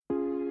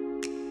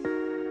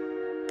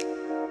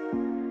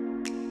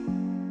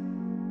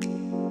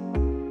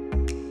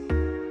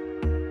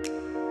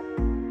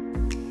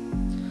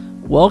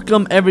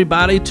Welcome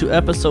everybody to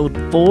episode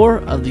 4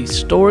 of the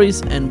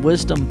Stories and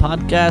Wisdom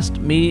podcast.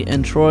 Me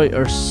and Troy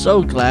are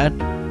so glad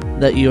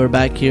that you are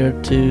back here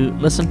to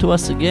listen to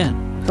us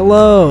again.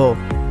 Hello.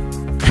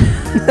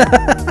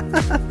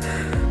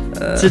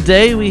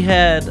 Today we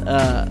had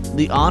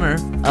the honor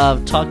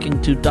of talking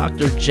to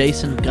Dr.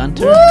 Jason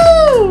Gunter.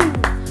 Woo!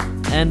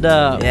 And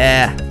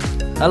Yeah.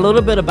 a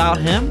little bit about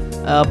him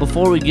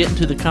before we get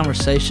into the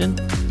conversation.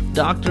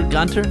 Dr.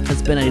 Gunter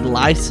has been a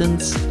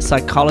licensed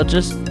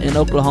psychologist in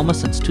Oklahoma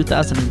since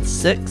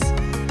 2006.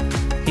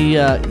 He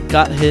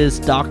got his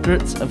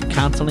doctorates of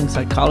counseling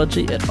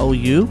psychology at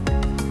OU.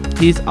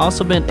 He's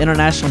also been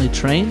internationally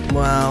trained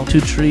Wow.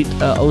 to treat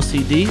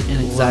OCD and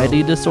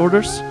anxiety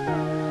disorders.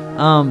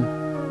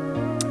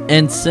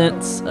 And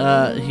since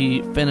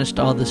he finished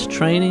all this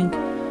training,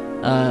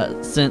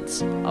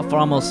 for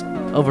almost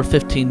over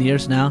 15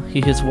 years now,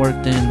 he has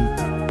worked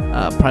in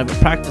private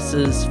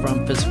practices,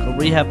 from physical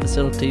rehab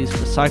facilities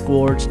to psych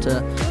wards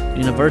to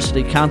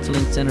university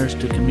counseling centers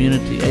to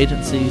community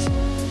agencies,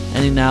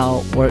 and he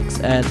now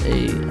works at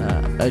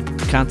a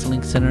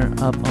counseling center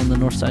up on the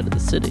north side of the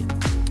city.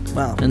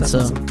 Wow. And that's so,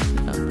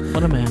 awesome.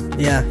 what a man.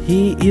 Yeah,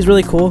 he's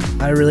really cool.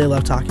 I really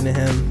love talking to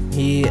him.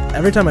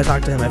 Every time I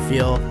talk to him, I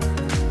feel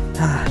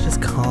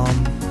just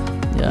calm,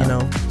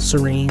 Yeah,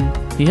 serene.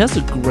 he has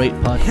a great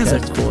podcast He has a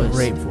voice.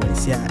 great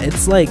voice. Yeah,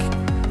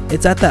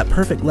 it's at that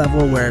perfect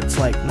level where it's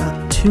like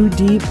not too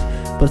deep,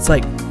 but it's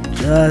like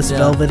just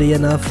velvety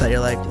enough that you're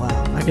like,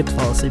 wow, I could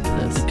fall asleep to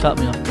this. It caught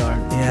me off guard.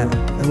 Yeah,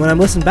 and when I'm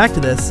listening back to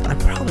this, I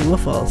probably will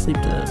fall asleep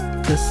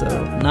to this.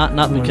 So Not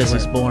I'm because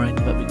he's enjoy boring,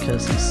 but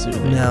because he's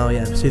soothing. no,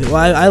 yeah. So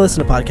well, I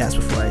listen to podcasts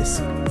before I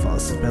fall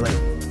asleep. I like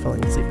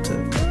falling asleep to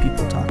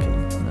people talking.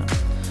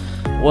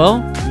 Well,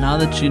 now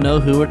that you know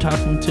who we're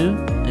talking to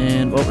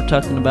and what we're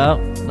talking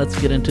about, let's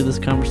get into this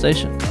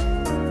conversation.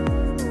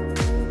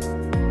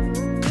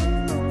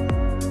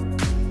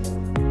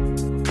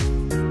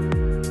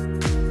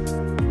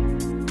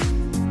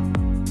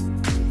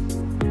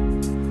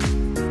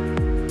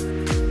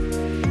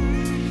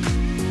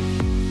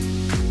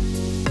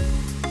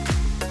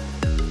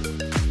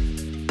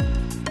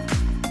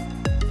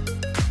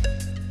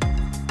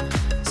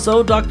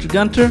 So, Dr.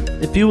 Gunter,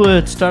 if you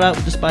would start out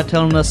just by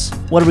telling us,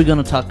 what are we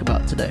going to talk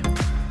about today?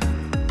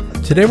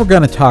 Today we're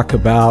going to talk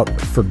about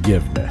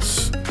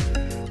forgiveness,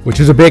 which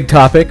is a big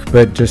topic,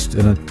 but just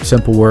in a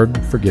simple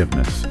word,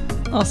 forgiveness.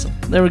 Awesome.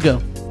 There we go.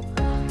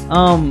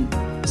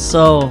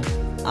 So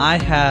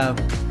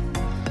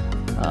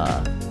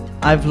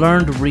I've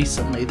learned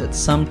recently that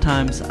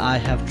sometimes I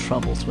have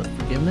troubles with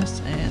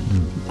forgiveness and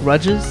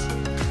grudges,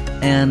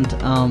 and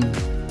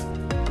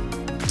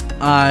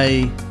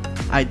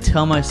I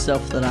tell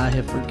myself that I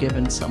have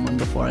forgiven someone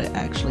before I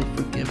actually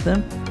forgive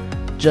them,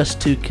 just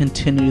to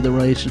continue the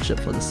relationship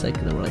for the sake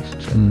of the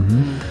relationship.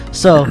 Mm-hmm.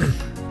 So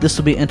this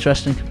will be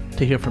interesting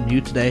to hear from you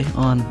today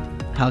on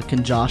how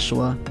can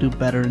Joshua do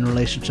better in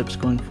relationships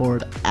going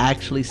forward,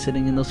 actually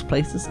sitting in those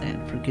places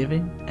and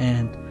forgiving.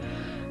 And,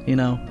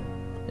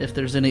 if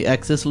there's any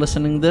exes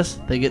listening to this,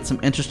 they get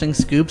some interesting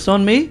scoops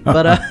on me.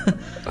 But,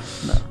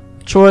 no.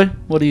 Troy,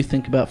 what do you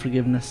think about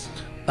forgiveness?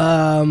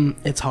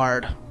 It's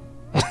hard.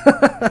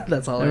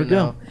 That's all There I we go.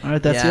 know. All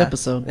right, that's the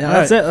episode. Yeah, All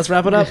that's right. it. Let's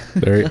wrap it up.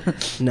 There,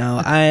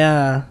 No,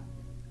 I've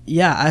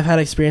had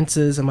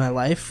experiences in my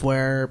life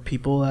where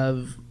people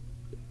have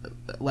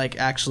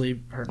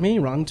actually hurt me,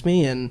 wronged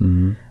me,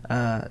 and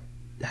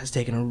has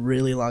taken a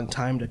really long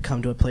time to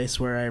come to a place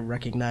where I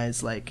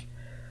recognize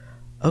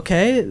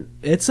okay,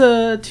 it's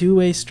a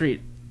two-way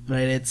street,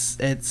 right? It's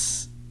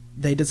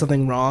they did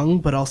something wrong,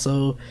 but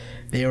also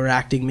they were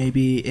acting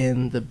maybe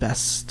in the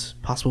best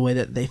possible way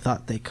that they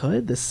thought they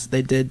could.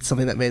 They did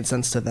something that made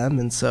sense to them,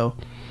 and so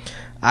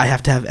I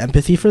have to have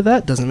empathy for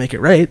that. Doesn't make it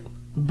right,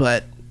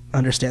 but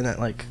understand that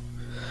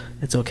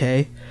it's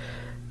okay.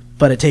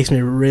 But it takes me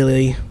a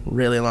really,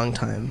 really long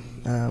time.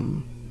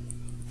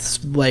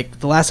 The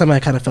last time I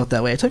kind of felt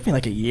that way, it took me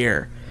a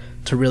year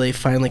to really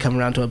finally come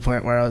around to a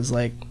point where I was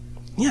like,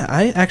 yeah,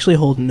 I actually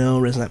hold no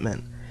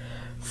resentment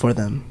for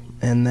them.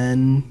 And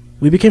then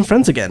we became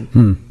friends again.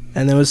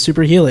 And it was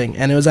super healing.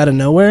 And it was out of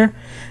nowhere.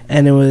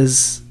 And it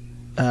was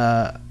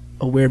a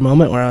weird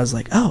moment where I was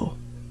like, oh,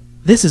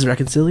 this is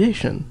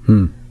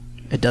reconciliation.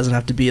 It doesn't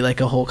have to be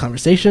a whole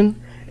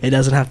conversation. It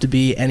doesn't have to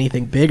be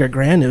anything big or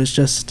grand. It was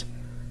just,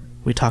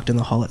 we talked in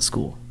the hall at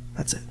school.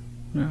 That's it.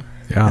 Yeah.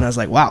 And I was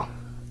like, wow,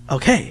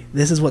 okay,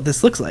 this is what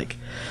this looks like.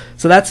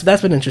 So that's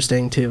been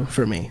interesting too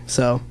for me.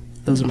 So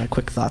those are my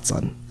quick thoughts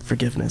on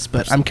forgiveness.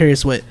 But I'm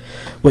curious what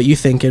you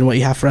think and what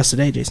you have for us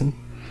today, Jason.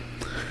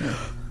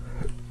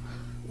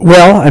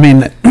 Well, I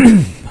mean,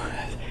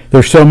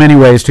 there's so many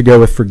ways to go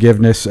with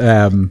forgiveness.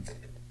 Part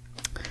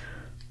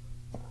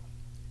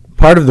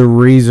of the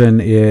reason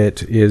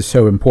it is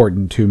so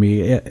important to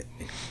me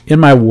in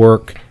my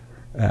work,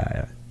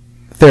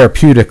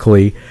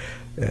 therapeutically,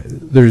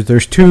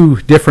 there's two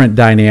different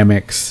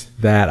dynamics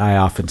that I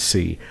often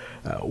see.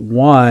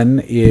 One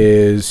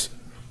is,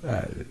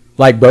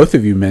 like both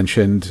of you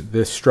mentioned,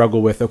 this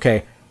struggle with,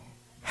 okay,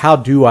 how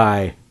do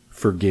I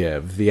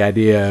forgive. The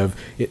idea of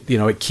it,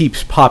 it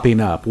keeps popping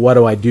up. What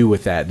do I do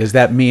with that? Does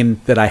that mean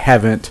that I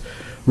haven't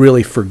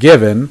really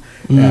forgiven?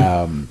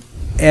 And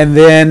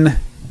then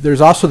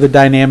there's also the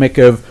dynamic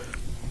of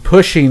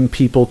pushing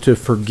people to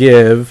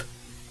forgive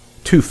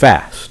too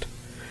fast.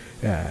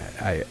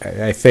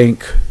 I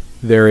think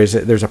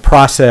there's a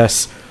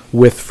process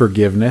with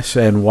forgiveness,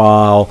 and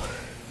while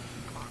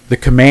the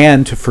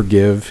command to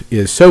forgive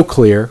is so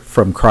clear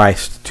from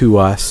Christ to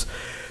us,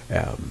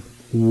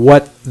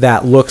 what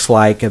that looks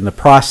like in the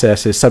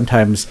process is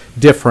sometimes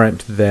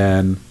different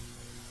than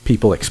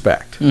people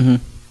expect.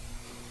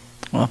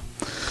 Well,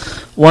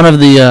 one of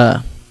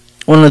the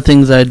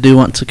things I do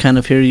want to kind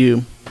of hear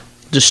you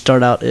just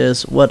start out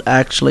is what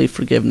actually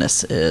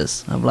forgiveness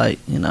is. Of like,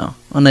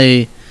 on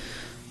a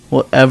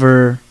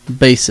whatever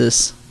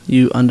basis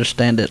you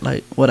understand it,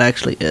 like what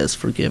actually is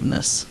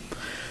forgiveness.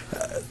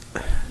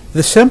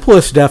 The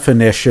simplest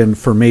definition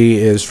for me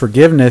is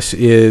forgiveness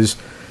is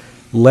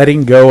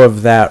letting go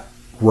of that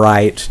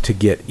right to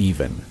get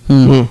even.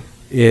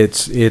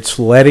 It's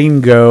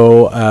letting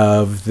go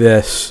of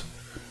this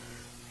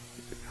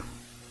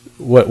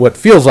what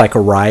feels like a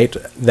right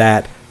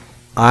that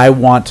I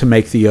want to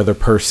make the other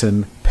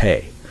person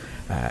pay,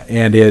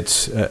 and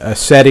it's a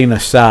setting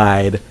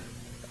aside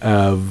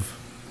of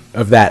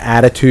that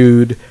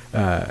attitude,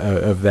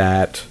 of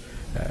that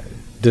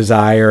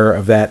desire,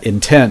 of that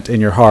intent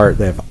in your heart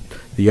that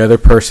the other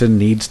person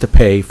needs to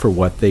pay for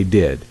what they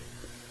did.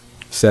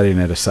 Setting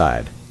it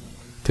aside.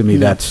 To me,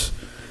 that's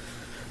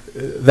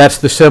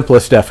the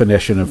simplest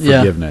definition of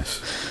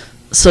forgiveness.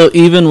 So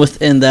even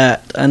within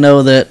that, I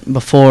know that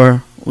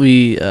before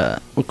we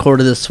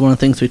recorded this, one of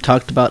the things we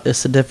talked about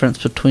is the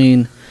difference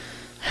between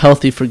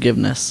healthy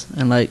forgiveness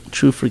and like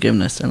true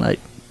forgiveness and like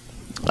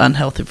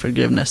unhealthy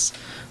forgiveness.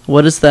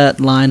 What is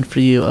that line for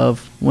you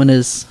of when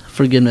is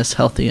forgiveness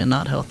healthy and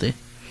not healthy?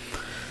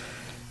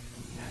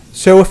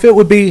 So if it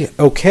would be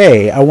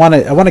okay, I want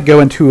to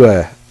go into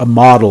a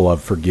model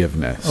of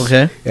forgiveness.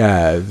 Okay.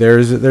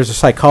 There's a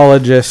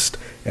psychologist.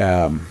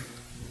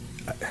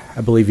 I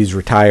believe he's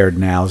retired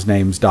now. His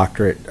name's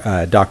Dr.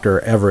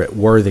 Everett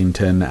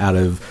Worthington out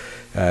of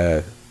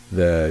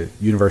the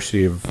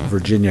University of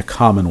Virginia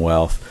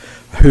Commonwealth,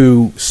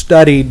 who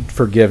studied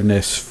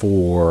forgiveness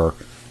for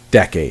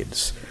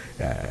decades.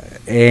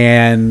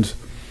 And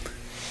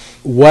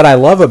what I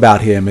love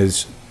about him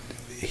is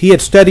he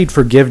had studied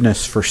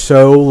forgiveness for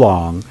so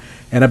long,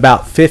 and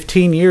about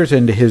 15 years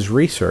into his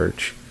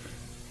research,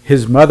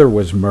 his mother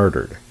was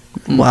murdered.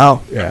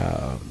 Wow.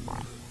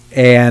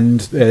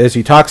 And as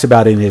he talks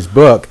about in his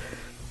book,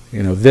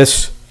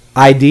 this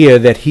idea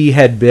that he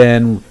had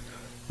been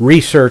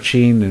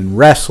researching and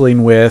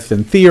wrestling with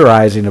and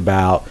theorizing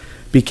about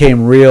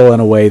became real in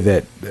a way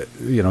that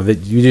that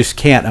you just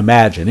can't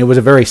imagine. It was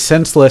a very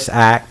senseless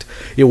act.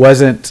 It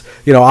wasn't,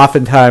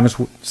 oftentimes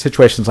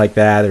situations like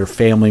that, there are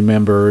family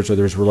members or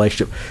there's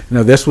relationship.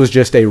 This was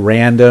just a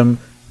random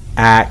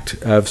act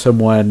of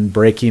someone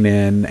breaking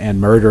in and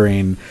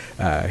murdering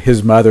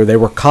his mother. They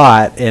were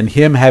caught, and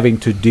him having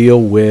to deal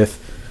with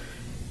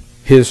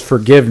his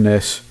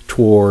forgiveness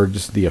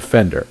towards the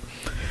offender.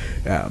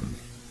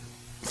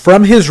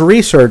 From his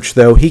research,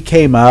 though, he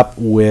came up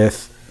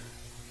with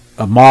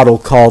a model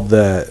called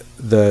the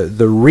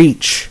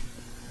REACH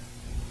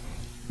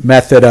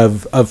method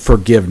of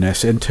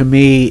forgiveness, and to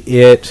me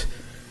it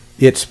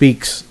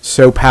speaks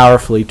so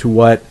powerfully to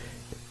what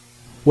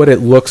it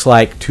looks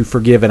like to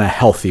forgive in a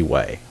healthy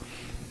way.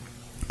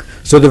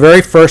 So the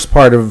very first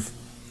part of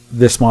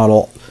this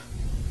model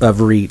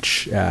of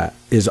REACH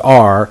is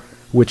R,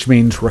 which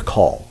means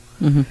recall.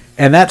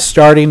 And that's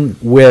starting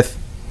with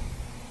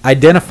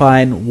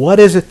identifying what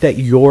is it that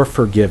you're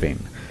forgiving.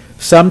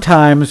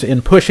 Sometimes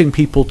in pushing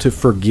people to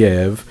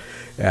forgive,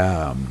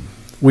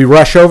 we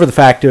rush over the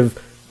fact of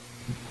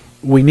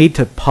we need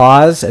to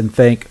pause and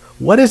think,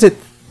 what is it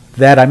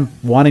that I'm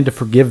wanting to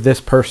forgive this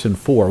person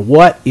for?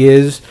 What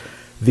is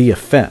the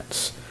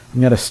offense? I'm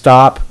going to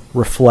stop,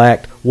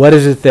 reflect. What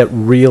is it that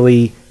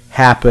really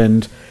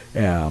happened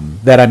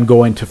that I'm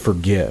going to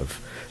forgive?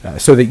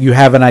 So that you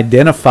have an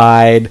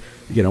identified,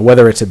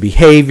 whether it's a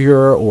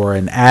behavior or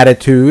an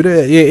attitude.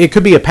 It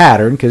could be a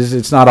pattern because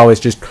it's not always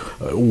just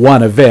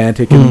one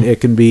event.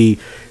 It can be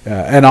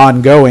an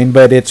ongoing,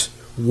 but it's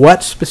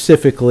what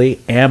specifically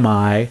am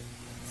I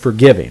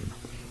forgiving?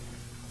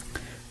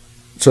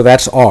 So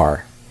that's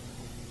R.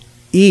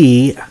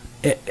 E,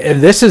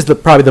 and this is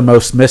probably the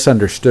most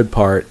misunderstood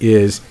part,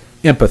 is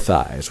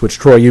empathize, which,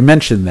 Troy, you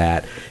mentioned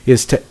that,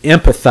 is to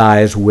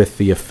empathize with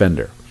the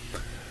offender.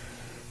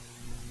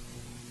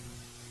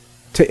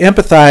 To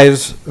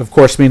empathize, of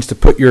course, means to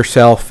put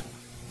yourself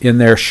in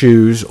their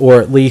shoes,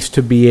 or at least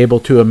to be able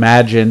to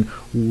imagine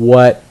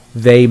what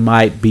they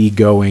might be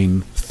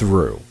going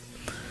through.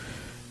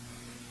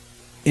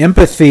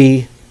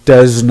 Empathy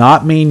does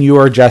not mean you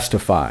are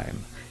justifying.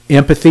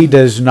 Empathy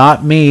does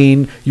not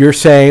mean you're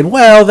saying,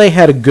 well, they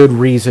had a good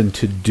reason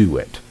to do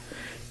it.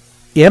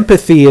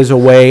 Empathy is a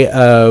way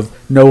of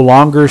no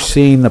longer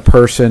seeing the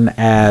person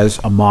as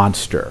a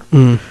monster.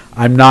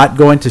 I'm not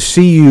going to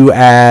see you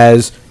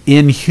as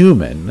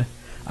inhuman.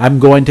 I'm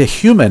going to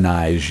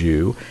humanize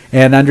you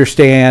and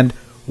understand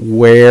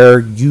where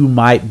you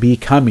might be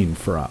coming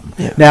from.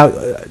 Yeah.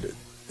 Now,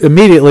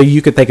 immediately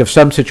you could think of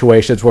some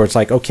situations where it's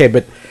like, okay,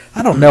 but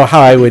I don't know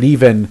how I would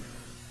even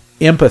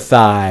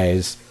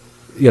empathize,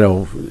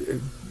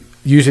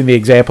 using the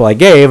example I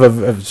gave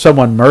of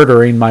someone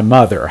murdering my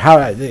mother.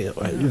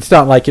 It's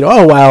not like,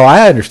 oh, well,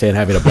 I understand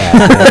having a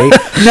bad day.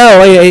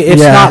 No,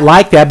 it's not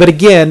like that. But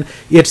again,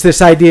 it's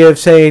this idea of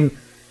saying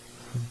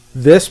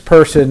this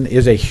person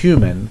is a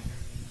human,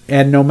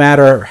 and no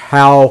matter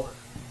how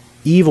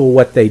evil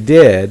what they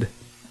did,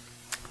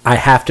 I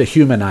have to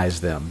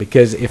humanize them,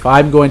 because if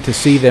I'm going to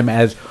see them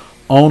as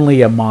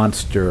only a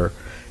monster,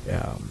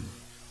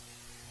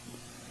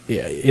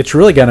 it's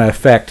really going to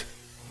affect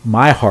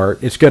my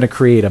heart. It's going to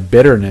create a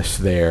bitterness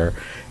there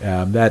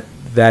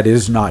that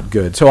is not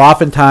good. So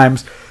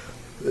oftentimes,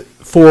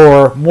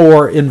 for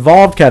more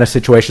involved kind of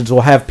situations,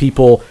 we'll have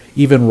people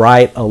even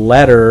write a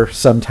letter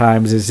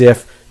sometimes as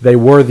if they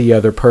were the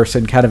other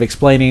person, kind of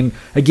explaining,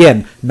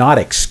 again, not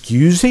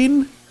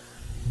excusing,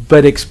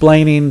 but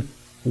explaining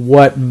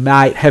what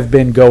might have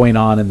been going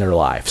on in their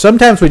life.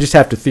 Sometimes we just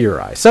have to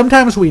theorize.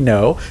 Sometimes we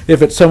know.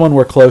 If it's someone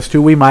we're close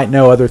to, we might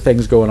know other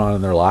things going on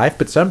in their life,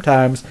 but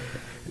sometimes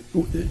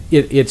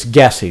it's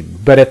guessing.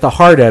 But at the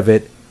heart of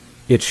it,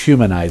 it's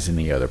humanizing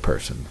the other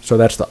person. So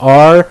that's the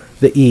R,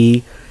 the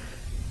E,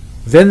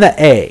 then the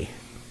A.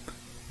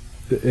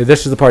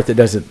 This is the part that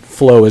doesn't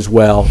flow as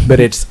well, but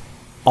it's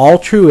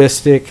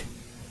altruistic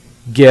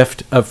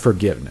gift of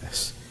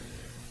forgiveness.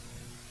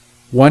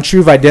 Once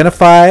you've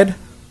identified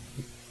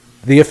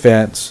the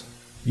offense,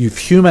 you've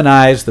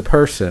humanized the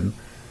person,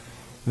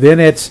 then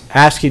it's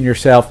asking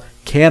yourself,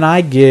 can I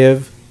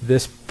give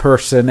this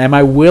person, am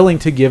I willing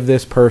to give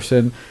this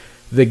person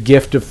the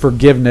gift of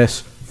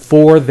forgiveness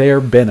for their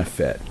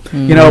benefit?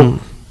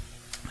 Mm-hmm.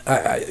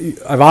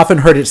 I've often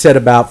heard it said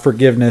about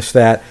forgiveness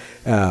that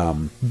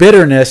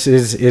bitterness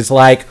is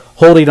like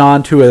holding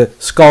on to a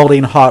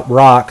scalding hot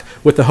rock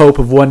with the hope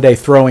of one day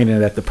throwing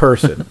it at the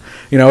person.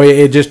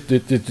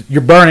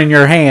 You're burning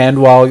your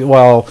hand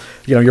while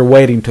you're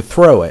waiting to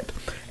throw it.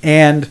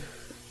 And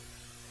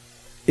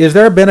is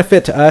there a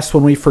benefit to us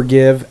when we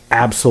forgive?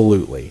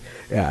 Absolutely.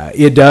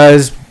 It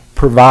does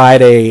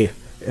provide a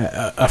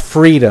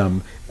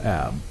freedom,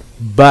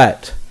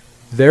 but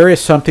there is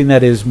something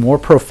that is more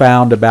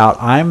profound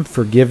about I'm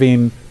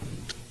forgiving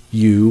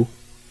you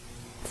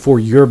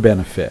for your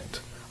benefit.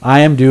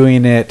 I am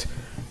doing it,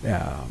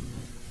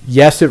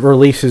 yes, it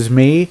releases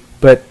me,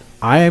 but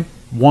I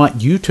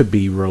want you to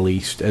be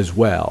released as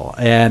well.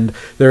 And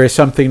there is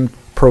something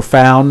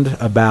profound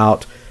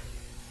about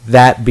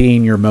that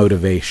being your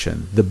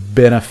motivation, the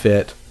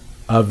benefit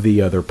of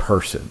the other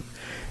person,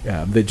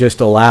 that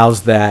just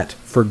allows that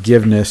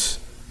forgiveness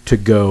to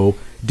go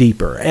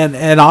deeper.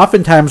 And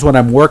oftentimes when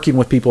I'm working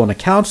with people in a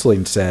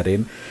counseling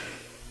setting,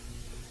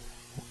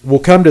 we'll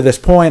come to this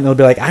point and they'll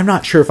be like, I'm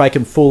not sure if I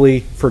can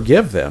fully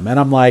forgive them. And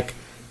I'm like,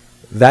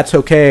 that's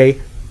okay.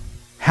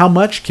 How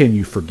much can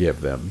you forgive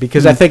them?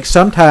 Because I think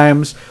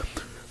sometimes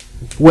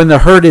when the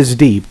hurt is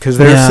deep, because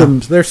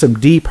there's some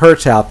deep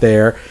hurts out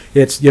there,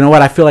 it's,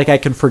 I feel like I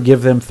can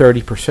forgive them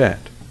 30%.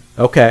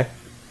 Okay,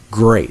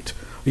 great.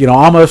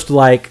 Almost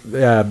like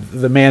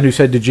the man who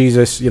said to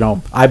Jesus,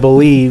 I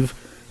believe,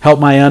 help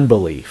my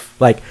unbelief.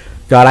 Like,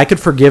 God, I could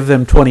forgive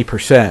them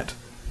 20%.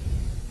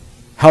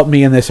 Help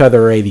me in this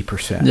other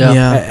 80%.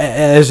 Yeah.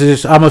 As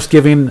is almost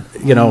giving,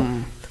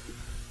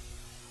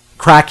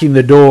 cracking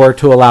the door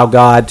to allow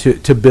God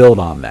to build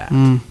on that.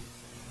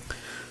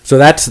 So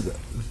that's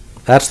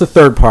the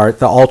third part,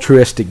 the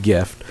altruistic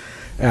gift.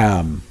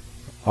 REA,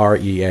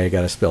 I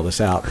got to spell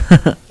this out.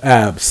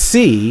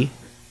 C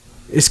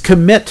is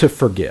commit to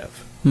forgive.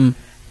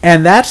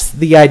 And that's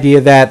the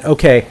idea that,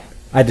 okay,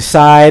 I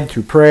decide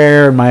through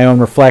prayer and my own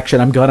reflection,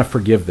 I'm going to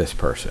forgive this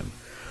person.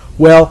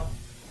 Well,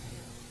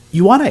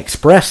 you want to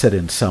express it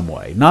in some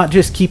way, not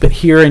just keep it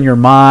here in your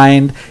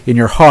mind, in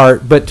your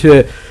heart, but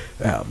to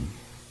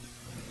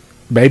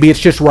maybe it's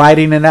just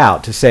writing it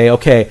out to say,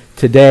 okay,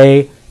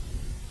 today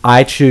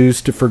I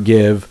choose to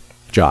forgive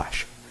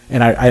Josh.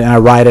 And I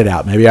write it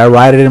out. Maybe I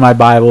write it in my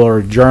Bible or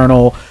a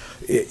journal.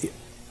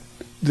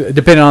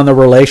 Depending on the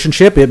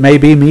relationship, it may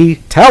be me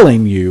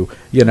telling you,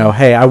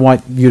 hey, I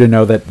want you to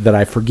know that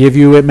I forgive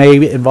you. It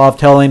may involve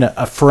telling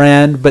a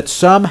friend, but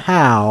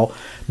somehow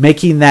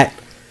making that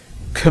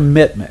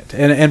commitment.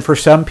 And for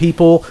some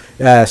people,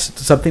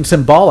 something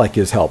symbolic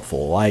is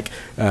helpful, like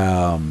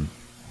finding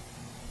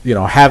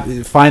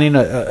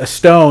a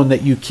stone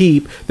that you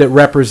keep that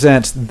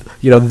represents,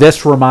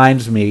 this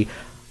reminds me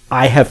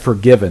I have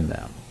forgiven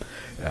them.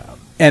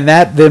 And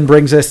that then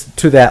brings us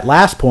to that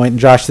last point. And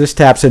Josh, this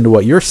taps into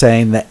what you're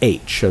saying, the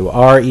H. So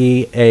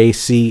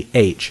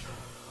REACH.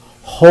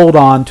 Hold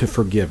on to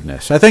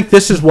forgiveness. I think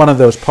this is one of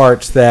those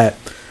parts that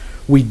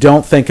we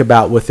don't think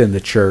about within the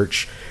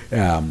church.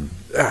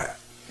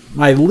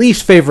 My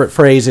least favorite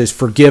phrase is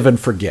forgive and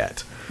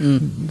forget.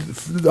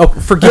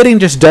 Forgetting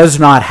just does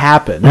not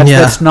happen.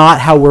 That's not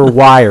how we're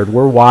wired.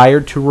 We're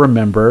wired to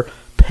remember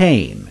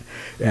pain.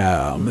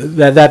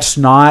 That's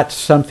not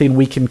something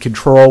we can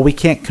control. We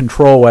can't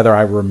control whether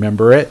I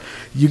remember it.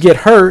 You get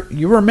hurt,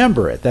 you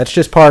remember it. That's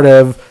just part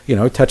of,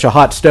 touch a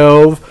hot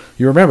stove.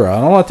 You remember,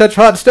 I don't want to touch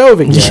a hot stove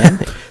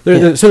again.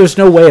 So there's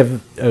no way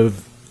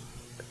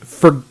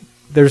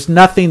there's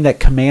nothing that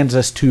commands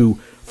us to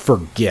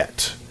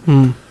forget.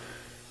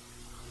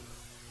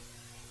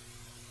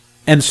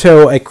 And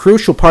so a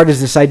crucial part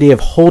is this idea of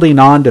holding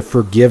on to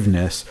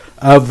forgiveness,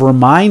 of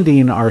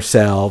reminding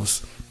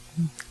ourselves,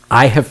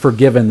 I have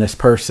forgiven this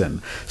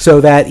person. So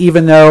that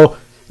even though,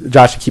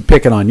 Josh, I keep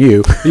picking on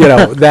you,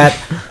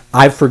 that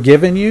I've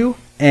forgiven you,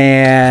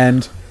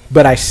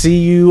 but I see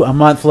you a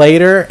month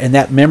later and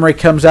that memory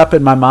comes up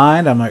in my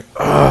mind. I'm like,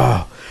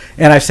 oh.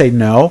 And I say,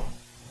 no,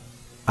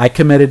 I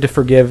committed to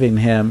forgiving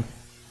him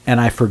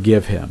and I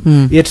forgive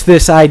him. It's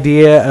this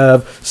idea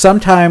of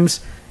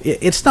sometimes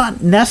it's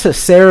not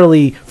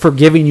necessarily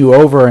forgiving you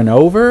over and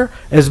over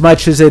as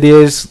much as it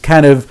is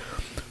kind of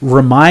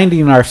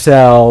reminding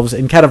ourselves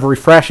and kind of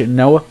refreshing.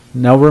 No,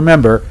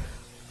 remember,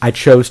 I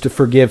chose to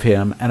forgive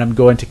him and I'm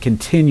going to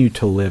continue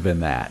to live in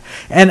that.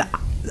 And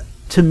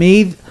to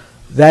me,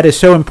 that is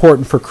so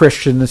important for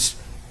Christians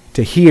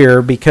to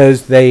hear,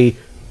 because they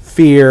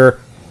fear,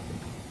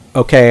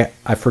 okay,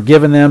 I've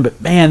forgiven them, but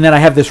man, then I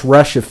have this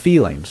rush of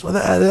feelings. Well,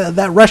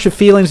 that rush of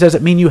feelings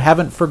doesn't mean you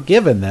haven't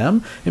forgiven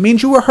them. It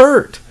means you were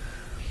hurt.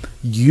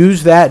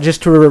 Use that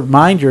just to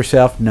remind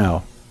yourself,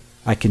 no,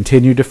 I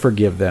continue to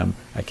forgive them.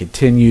 I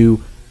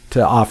continue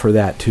to offer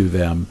that to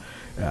them.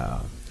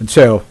 And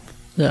so,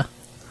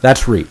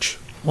 that's reach.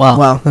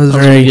 Wow, that was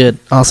very good.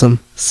 Awesome.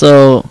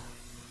 So,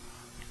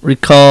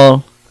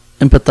 recall,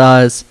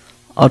 empathize,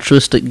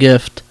 altruistic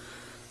gift,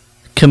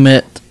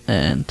 commit,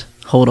 and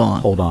hold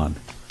on. Hold on.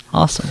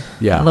 Awesome.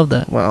 Yeah. I love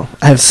that. Wow.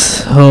 I have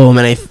so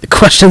many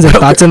questions and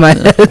thoughts in my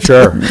head.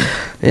 Sure.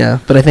 Yeah,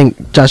 but I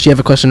think, Josh, you have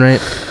a question,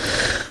 right?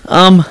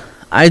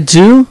 I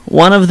do.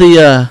 One of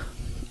the,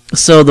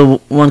 so the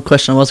one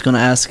question I was going to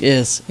ask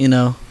is,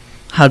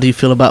 how do you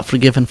feel about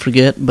forgive and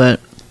forget? But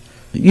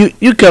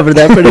you covered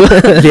that pretty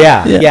well.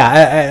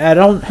 Yeah. I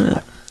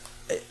don't.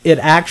 It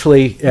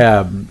actually,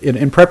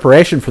 in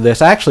preparation for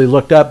this, I actually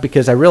looked up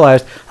because I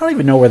realized I don't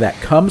even know where that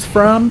comes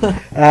from.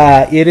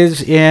 It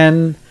is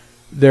in.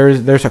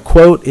 There's a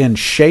quote in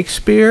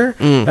Shakespeare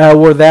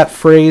where that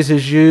phrase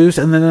is used,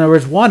 and then there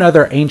was one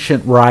other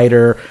ancient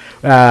writer.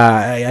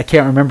 I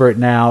can't remember it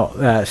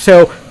now.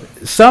 So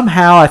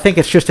somehow I think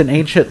it's just an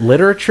ancient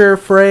literature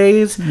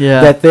phrase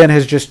that then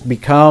has just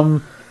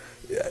become.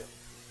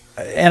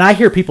 And I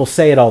hear people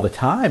say it all the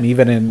time,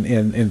 even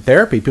in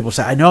therapy. People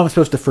say, I know I'm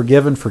supposed to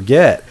forgive and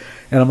forget.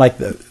 And I'm like,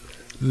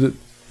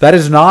 that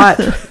is not...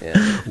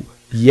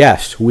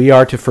 Yes, we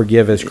are to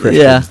forgive as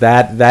Christians.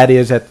 That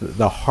is at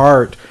the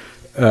heart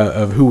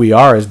of who we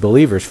are as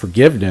believers,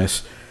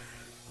 forgiveness.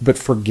 But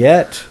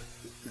forget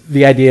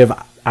the idea of,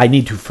 I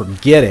need to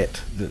forget it.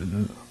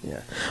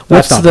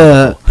 What's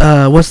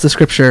the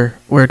scripture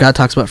where God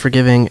talks about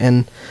forgiving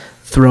and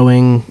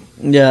throwing...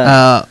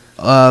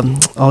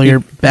 all your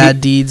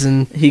bad deeds,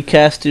 and he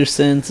cast your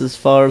sins as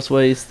far as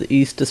ways the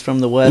east is from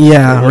the west.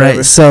 Yeah,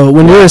 right. So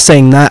when you were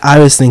saying that, I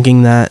was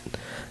thinking that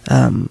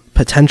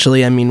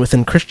potentially,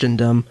 within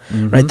Christendom,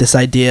 right, this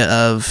idea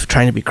of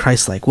trying to be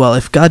Christ-like. Well,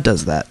 if God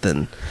does that,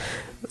 then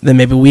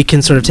maybe we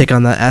can sort of take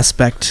on that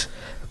aspect.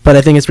 But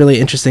I think it's really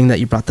interesting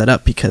that you brought that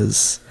up,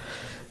 because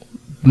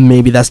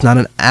maybe that's not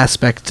an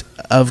aspect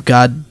of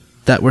God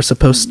that we're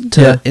supposed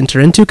to enter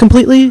into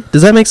completely.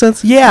 Does that make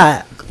sense?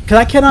 Yeah. Because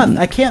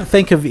I can't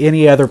think of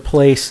any other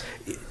place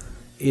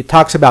it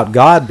talks about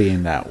God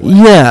being that way.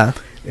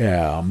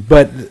 Yeah,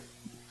 but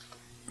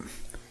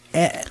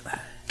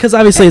because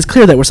obviously it's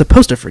clear that we're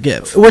supposed to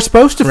forgive. We're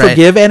supposed to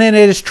forgive, and it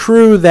is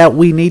true that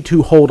we need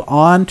to hold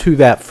on to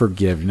that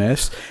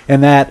forgiveness,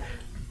 and that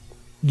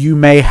you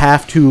may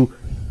have to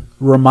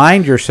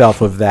remind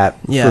yourself of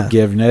that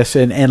forgiveness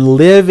and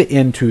live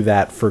into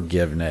that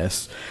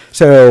forgiveness.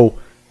 So,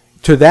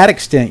 to that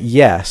extent,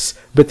 yes.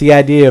 But the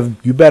idea of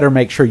you better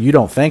make sure you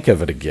don't think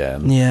of it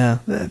again. Yeah.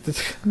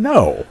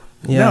 No.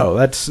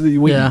 That's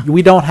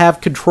we don't have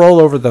control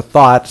over the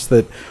thoughts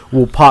that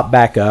will pop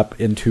back up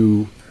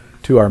into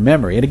our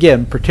memory. And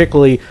again,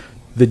 particularly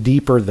the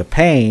deeper the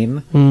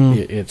pain,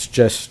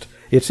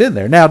 it's in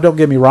there. Now, don't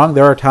get me wrong.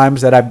 There are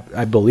times that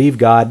I believe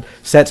God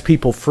sets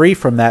people free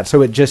from that,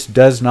 so it just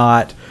does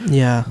not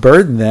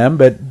burden them.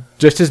 But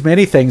just as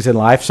many things in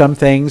life, some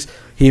things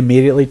He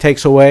immediately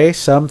takes away.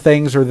 Some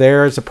things are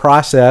there as a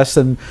process,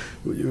 and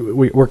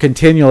we're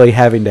continually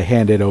having to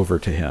hand it over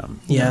to Him.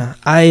 Yeah,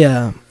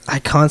 I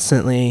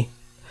constantly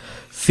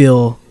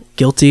feel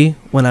guilty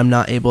when I'm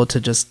not able to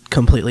just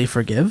completely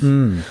forgive.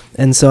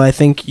 And so I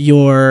think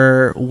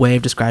your way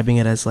of describing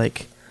it as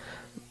like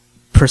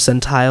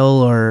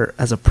percentile or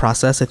as a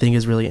process, I think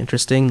is really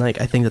interesting.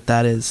 Like, I think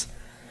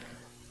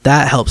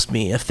that helps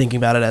me of thinking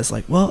about it as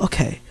like, well,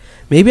 okay,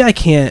 maybe I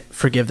can't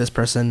forgive this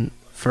person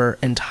for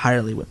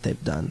entirely what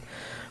they've done,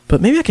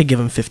 but maybe I could give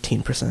them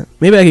 15%.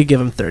 Maybe I could give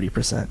them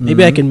 30%.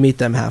 Maybe I can meet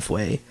them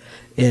halfway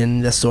in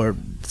this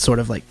sort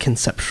of like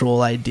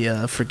conceptual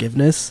idea of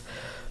forgiveness.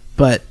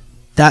 But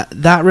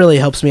that really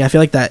helps me. I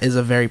feel like that is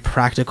a very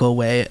practical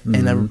way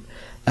and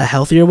a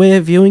healthier way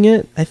of viewing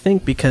it, I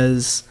think,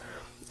 because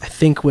I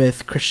think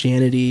with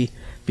Christianity,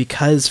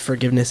 because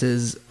forgiveness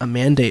is a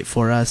mandate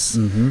for us,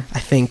 I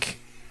think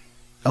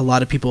a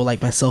lot of people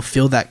like myself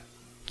feel that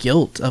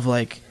guilt of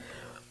like,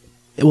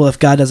 well, if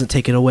God doesn't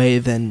take it away,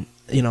 then,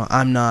 you know,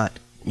 I'm not,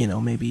 you know,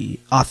 maybe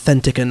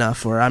authentic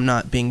enough, or I'm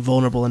not being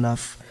vulnerable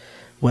enough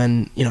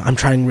when, you know, I'm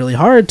trying really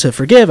hard to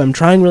forgive. I'm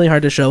trying really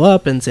hard to show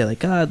up and say like,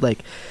 God, like,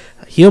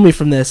 heal me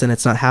from this, and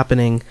it's not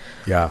happening.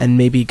 Yeah. And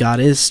maybe God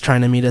is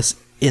trying to meet us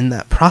in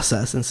that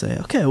process and say,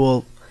 okay,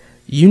 well,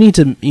 you need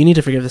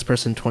to forgive this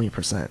person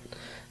 20%.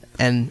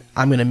 And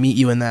I'm going to meet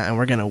you in that, and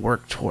we're going to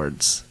work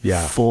towards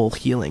full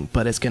healing,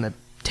 but it's going to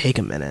take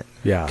a minute.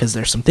 Yeah. Because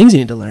there's some things you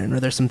need to learn, or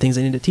there's some things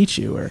I need to teach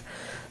you, or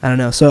I don't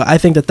know. So I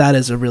think that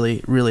is a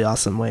really, really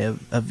awesome way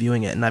of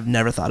viewing it, and I've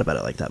never thought about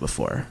it like that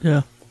before.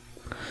 Yeah.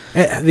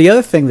 And the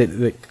other thing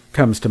that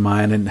comes to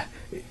mind, and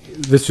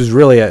this is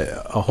really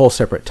a whole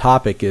separate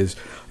topic, is,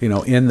 you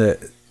know, in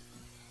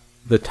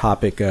the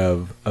topic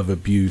of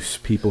abuse,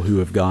 people who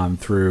have gone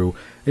through,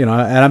 you know,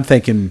 and I'm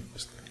thinking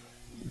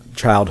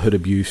childhood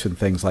abuse and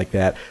things like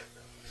that.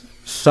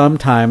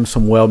 Sometimes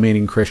some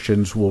well-meaning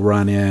Christians will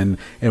run in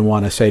and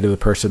want to say to the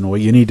person, well,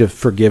 you need to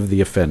forgive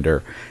the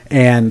offender.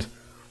 And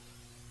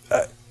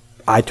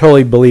I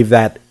totally believe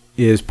that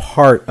is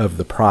part of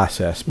the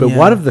process. But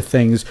one of the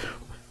things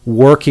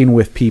working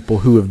with people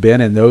who have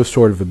been in those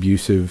sort of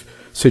abusive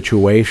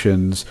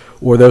situations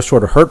or those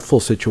sort of hurtful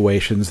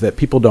situations that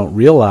people don't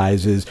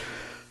realize is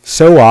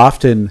so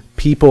often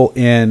people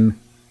in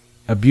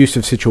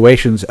abusive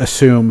situations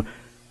assume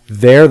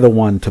they're the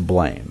one to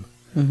blame.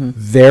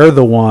 They're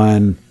the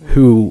one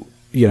who,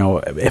 you know,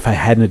 if I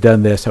hadn't have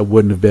done this, I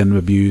wouldn't have been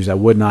abused. I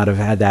would not have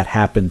had that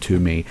happen to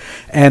me.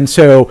 And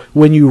so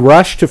when you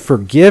rush to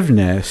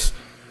forgiveness,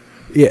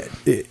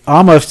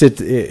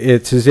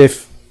 it's as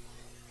if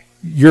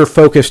you're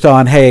focused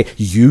on, hey,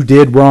 you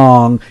did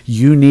wrong,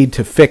 you need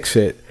to fix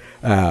it,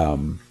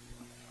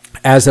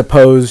 as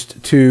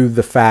opposed to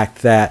the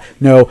fact that,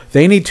 no,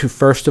 they need to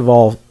first of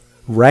all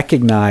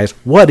recognize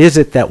what is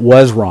it that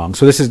was wrong.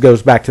 So this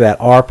goes back to that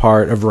R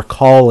part of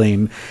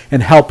recalling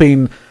and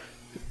helping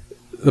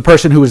the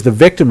person who was the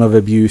victim of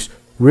abuse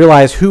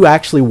realize who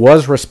actually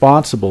was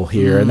responsible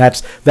here, and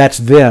that's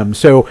them.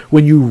 So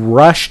when you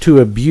rush to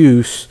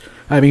abuse,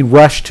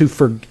 rush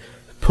to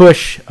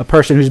push a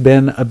person who's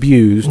been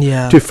abused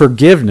to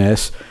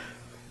forgiveness,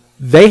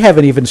 they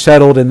haven't even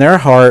settled in their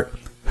heart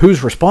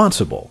who's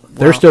responsible.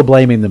 They're still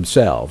blaming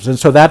themselves. And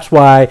so that's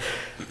why,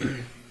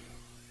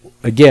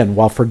 again,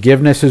 while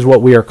forgiveness is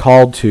what we are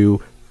called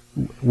to,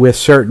 with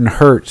certain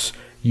hurts,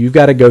 you've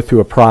got to go through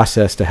a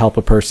process to help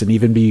a person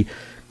even be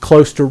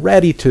close to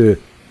ready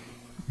to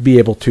be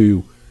able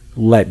to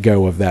let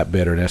go of that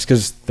bitterness,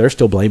 because they're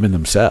still blaming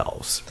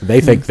themselves.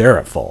 They think they're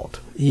at fault.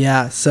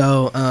 Yeah,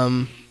 so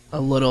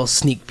a little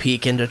sneak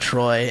peek into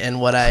Troy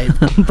and what I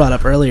brought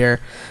up earlier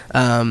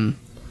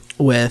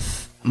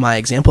with my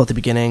example at the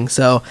beginning.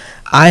 So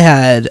I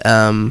had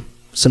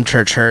some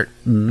church hurt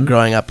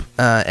growing up,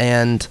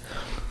 and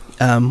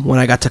when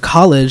I got to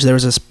college, there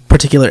was this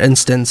particular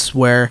instance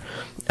where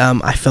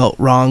I felt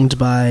wronged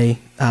by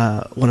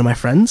one of my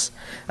friends,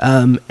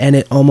 and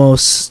it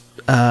almost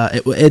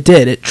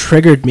it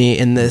triggered me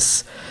in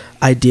this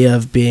idea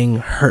of being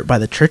hurt by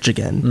the church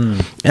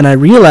again. And I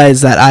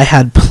realized that I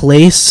had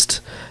placed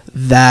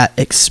that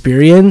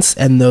experience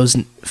and those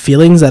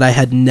feelings that I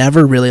had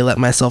never really let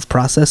myself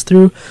process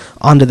through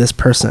onto this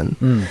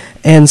person.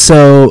 And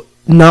so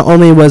not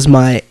only was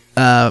my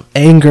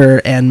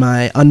anger and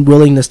my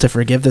unwillingness to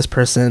forgive this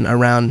person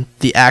around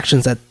the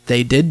actions that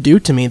they did do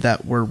to me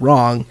that were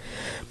wrong,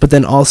 but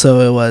then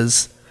also it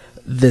was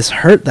this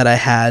hurt that I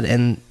had,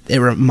 and it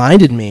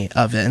reminded me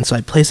of it, and so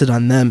I placed it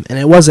on them. And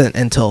it wasn't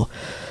until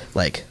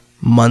like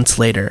months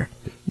later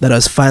that I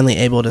was finally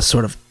able to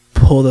sort of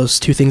pull those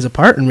two things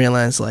apart and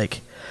realize,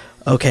 like,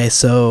 okay,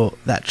 so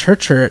that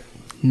church hurt,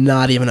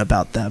 not even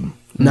about them,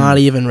 not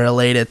even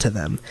related to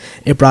them.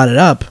 It brought it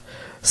up.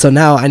 So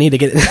now I need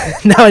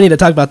to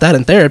talk about that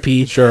in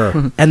therapy.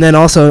 Sure. And then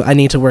also I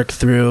need to work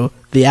through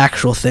the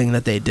actual thing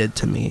that they did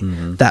to me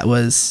that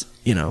was,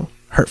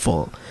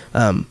 hurtful.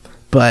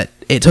 But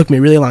it took me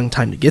a really long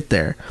time to get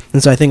there.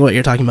 And so I think what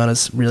you're talking about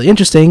is really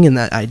interesting, in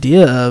that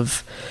idea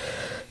of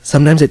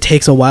sometimes it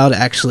takes a while to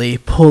actually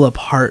pull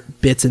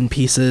apart bits and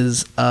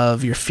pieces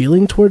of your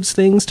feeling towards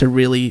things to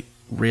really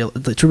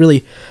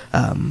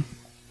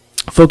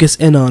focus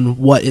in on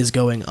what is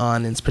going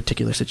on in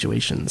particular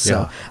situations.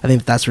 So I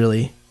think that's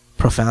really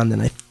profound,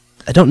 and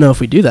I don't know if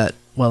we do that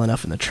well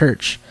enough in the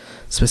church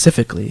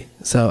specifically.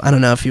 So I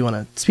don't know if you want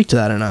to speak to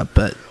that or not.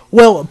 But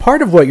well,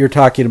 part of what you're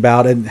talking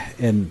about,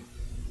 and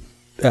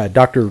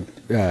Dr.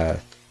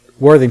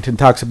 Worthington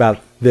talks about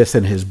this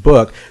in his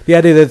book, the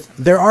idea that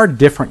there are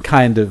different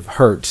kind of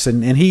hurts,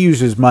 and he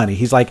uses money.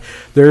 He's like,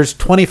 there's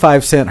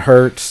 25-cent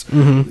hurts,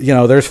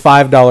 there's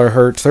 $5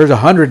 hurts, there's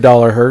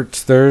 $100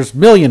 hurts, there's $1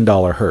 million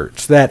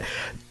hurts. That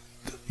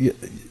it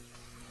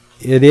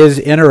is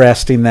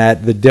interesting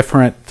that the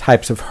different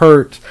types of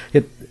hurt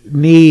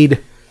need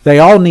they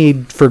all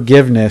need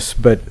forgiveness,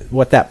 but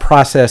what that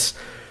process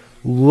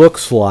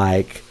looks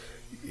like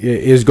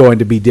is going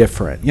to be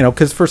different.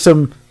 Because for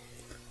some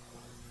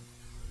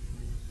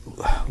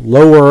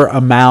lower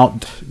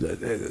amount,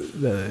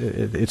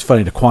 it's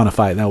funny to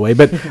quantify it that way,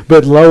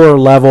 but lower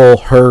level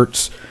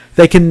hurts,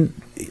 they can,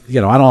 I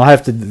don't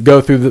have to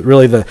go through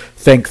the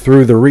think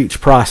through the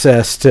reach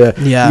process to,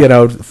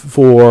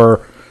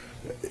 for,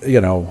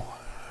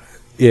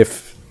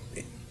 if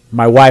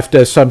my wife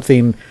does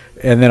something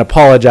and then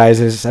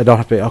apologizes, I don't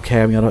have to be,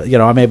 okay,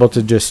 I'm able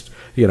to just,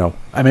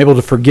 I'm able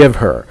to forgive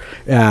her.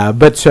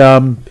 But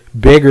some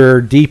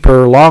bigger,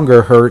 deeper,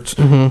 longer hurts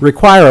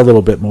require a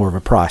little bit more of a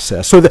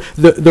process. So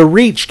the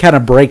reach kind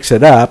of breaks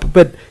it up,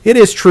 but it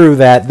is true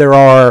that there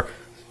are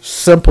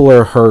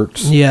simpler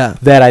hurts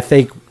that I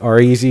think are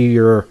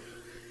easier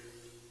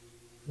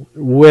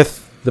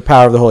with the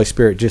power of the Holy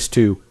Spirit just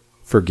to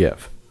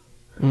forgive.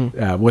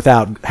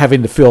 Without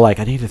having to feel like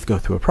I need to go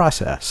through a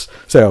process.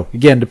 So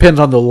again,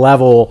 depends on the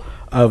level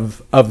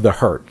of the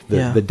hurt,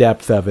 the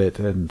depth of it,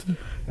 and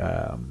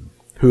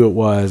who it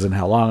was, and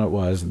how long it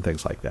was, and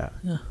things like that.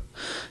 Yeah,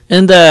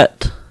 and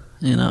that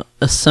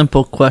a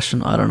simple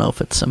question. I don't know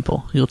if it's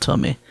simple. You'll tell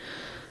me.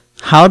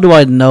 How do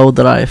I know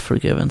that I've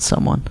forgiven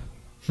someone?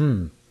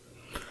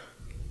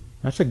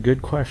 That's a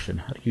good question.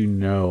 How do you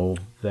know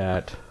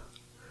that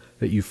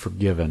you've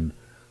forgiven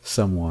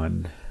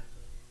someone?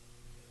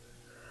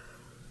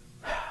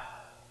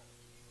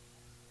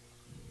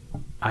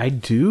 I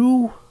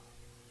do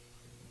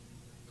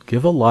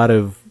give a lot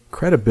of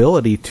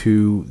credibility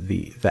to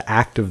the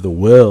act of the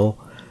will,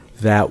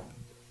 that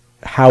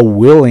how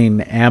willing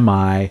am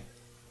I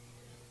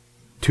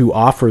to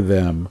offer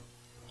them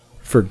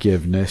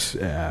forgiveness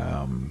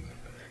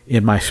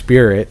in my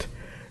spirit.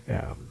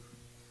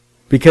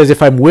 Because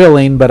if I'm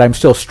willing but I'm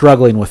still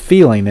struggling with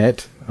feeling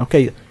it,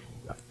 okay,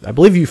 I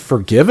believe you've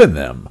forgiven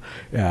them.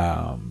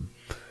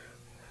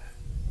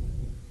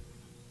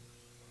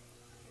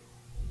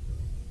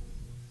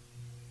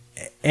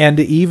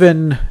 And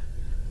even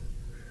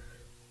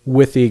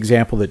with the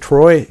example that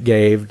Troy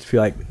gave, to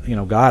feel like,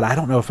 God, I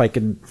don't know if I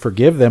can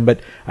forgive them, but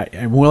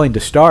I'm willing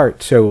to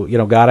start. So,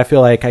 God, I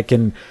feel like I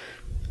can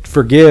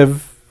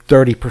forgive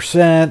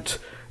 30%.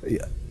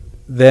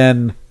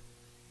 Then,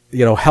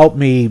 help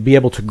me be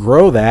able to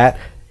grow that.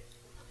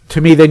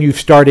 To me, then you've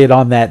started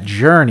on that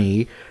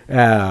journey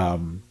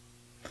in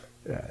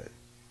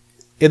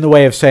the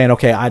way of saying,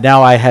 okay,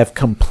 now I have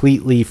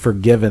completely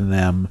forgiven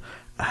them.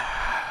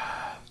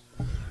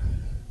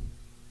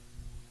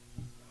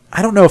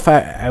 I don't know if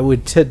I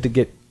would tend to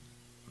get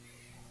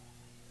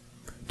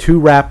too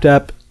wrapped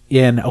up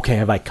in, okay,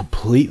 have I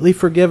completely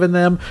forgiven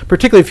them?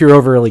 Particularly if you're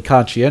overly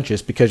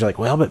conscientious, because you're like,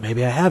 well, but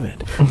maybe I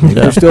haven't. Maybe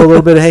there's still a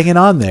little bit of hanging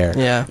on there.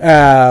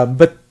 Yeah.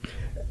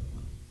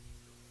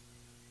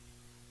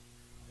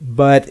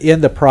 But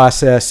in the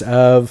process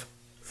of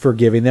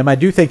forgiving them, I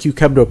do think you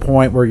come to a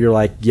point where you're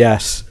like,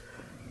 yes,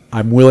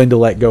 I'm willing to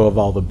let go of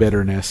all the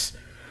bitterness.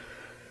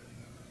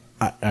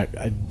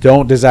 I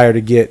don't desire to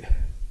get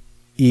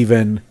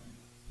even.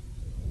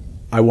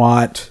 I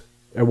want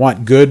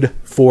good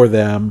for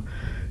them.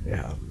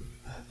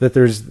 That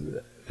there's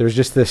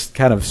just this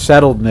kind of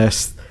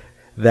settledness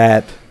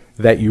that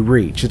you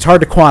reach. It's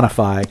hard to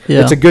quantify.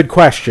 Yeah. It's a good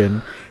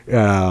question.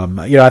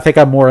 I think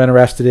I'm more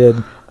interested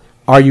in,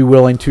 are you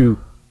willing to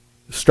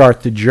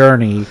start the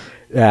journey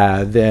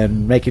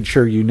than making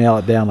sure you nail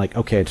it down like,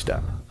 okay, it's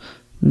done.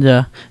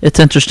 Yeah, it's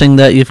interesting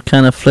that you've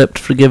kind of flipped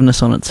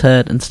forgiveness on its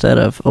head. Instead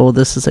of, oh,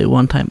 this is a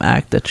one-time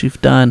act that you've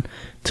done,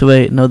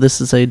 to no, this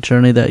is a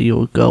journey that you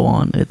will go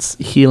on. It's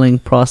a healing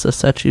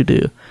process that you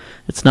do.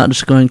 It's not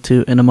just going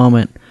to, in a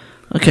moment,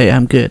 okay,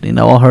 I'm good.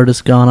 All hurt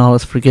is gone, all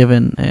is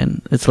forgiven,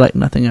 and it's like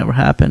nothing ever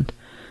happened.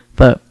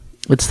 But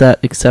it's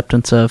that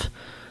acceptance of,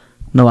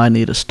 no, I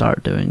need to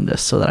start doing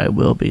this so that I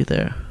will be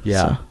there.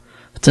 Yeah. So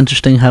it's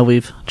interesting how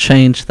we've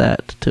changed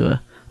that to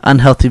a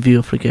unhealthy view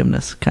of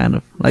forgiveness, kind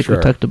of like we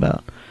talked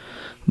about.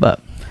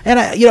 But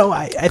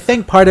I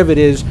think part of it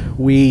is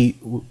we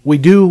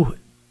do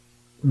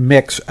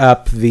mix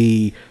up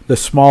the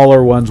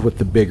smaller ones with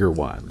the bigger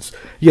ones.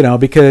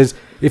 Because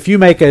if you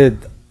make a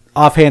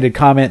offhanded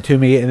comment to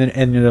me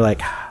and you're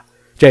like,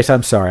 Jason,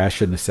 I'm sorry, I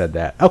shouldn't have said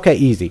that. Okay,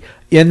 easy.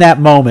 In that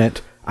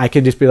moment, I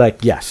can just be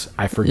like, yes,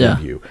 I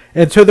forgive you.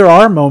 And so there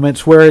are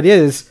moments where it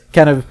is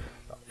kind of,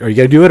 are you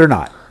going to do it or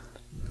not?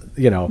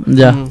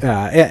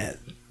 Yeah.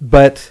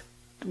 But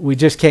we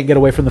just can't get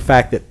away from the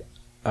fact that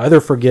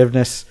other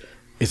forgiveness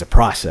is a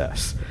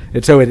process.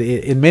 And so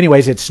in many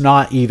ways, it's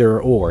not either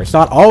or. It's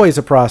not always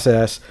a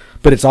process,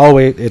 but it's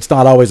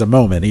not always a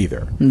moment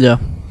either. Yeah.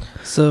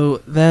 So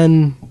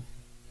then,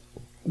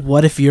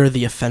 what if you're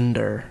the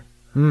offender?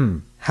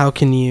 How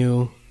can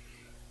you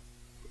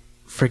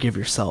forgive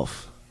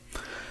yourself?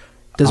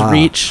 Does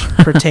reach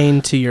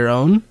pertain to your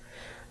own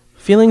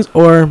feelings?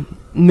 Or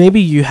maybe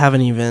you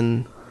haven't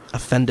even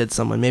offended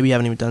someone. Maybe you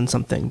haven't even done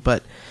something,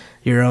 but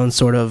your own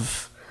sort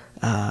of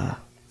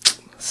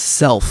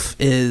self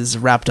is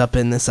wrapped up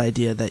in this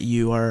idea that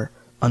you are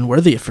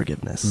unworthy of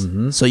forgiveness.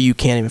 So you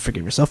can't even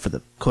forgive yourself for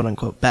the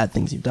quote-unquote bad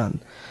things you've done.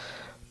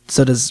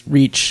 So does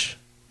Reach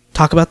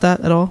talk about that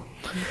at all?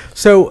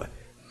 So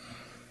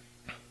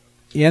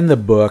in the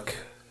book,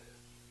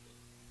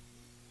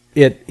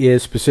 it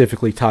is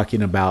specifically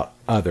talking about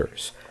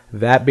others.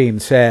 That being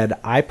said,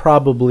 I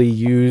probably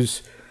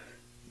use,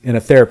 in a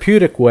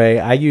therapeutic way,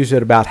 I use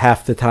it about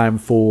half the time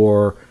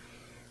for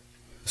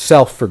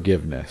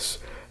self-forgiveness,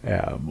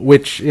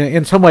 which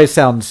in some ways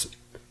sounds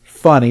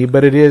funny,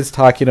 but it is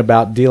talking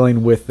about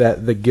dealing with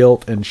the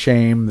guilt and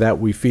shame that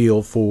we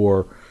feel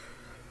for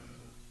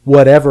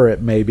whatever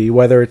it may be,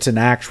 whether it's an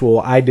actual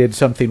I did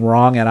something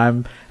wrong and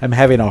I'm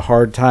having a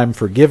hard time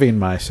forgiving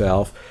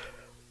myself,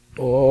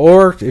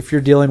 or if you're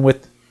dealing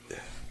with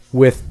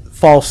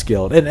false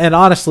guilt. And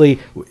honestly,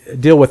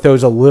 deal with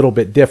those a little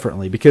bit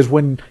differently, because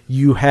when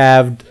you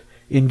have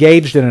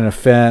engaged in an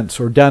offense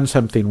or done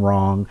something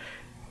wrong,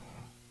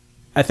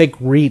 I think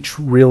Reach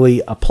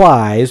really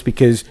applies,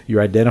 because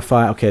you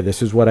identify, okay,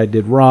 this is what I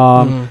did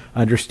wrong,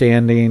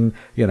 understanding,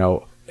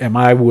 am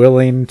I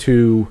willing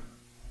to,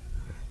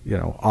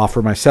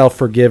 offer myself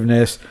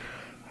forgiveness?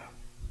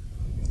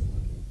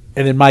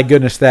 And then, my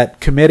goodness, that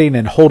committing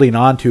and holding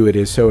on to it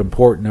is so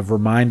important, of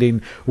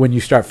reminding when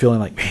you start feeling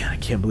like, man, I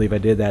can't believe I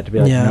did that, to be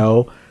like,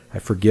 no,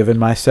 I've forgiven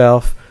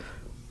myself.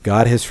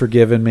 God has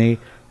forgiven me.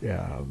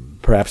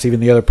 Perhaps even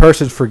the other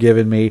person's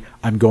forgiven me.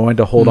 I'm going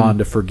to hold on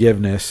to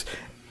forgiveness.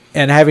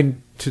 And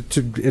having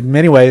to, in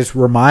many ways,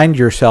 remind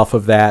yourself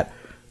of that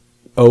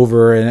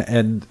over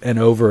and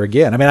over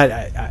again. I mean,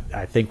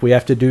 I think we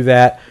have to do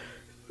that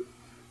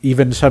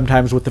even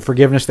sometimes with the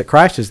forgiveness that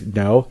Christ has.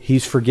 No,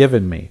 He's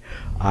forgiven me.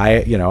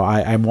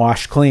 I'm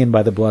washed clean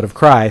by the blood of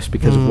Christ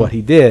because of what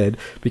He did.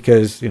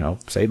 Because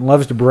Satan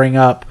loves to bring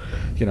up,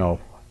 oh,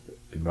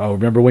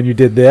 remember when you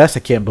did this?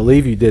 I can't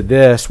believe you did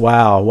this.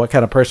 Wow, what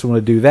kind of person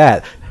would do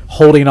that?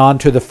 Holding on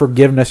to the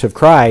forgiveness of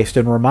Christ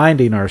and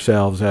reminding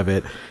ourselves of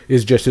it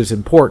is just as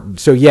important.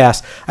 So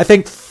yes, I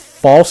think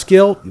false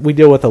guilt we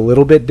deal with a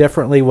little bit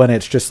differently, when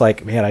it's just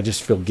like, man, I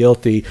just feel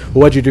guilty.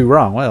 Well, what'd you do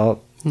wrong?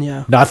 Well,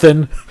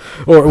 nothing,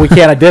 or we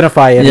can't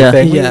identify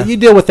anything. You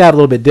deal with that a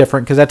little bit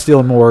different, because that's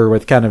dealing more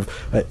with kind of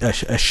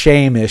a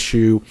shame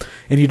issue,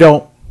 and you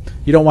don't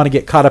want to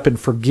get caught up in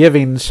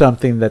forgiving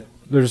something that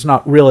there's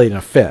not really an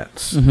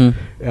offense,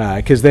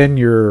 because then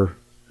you're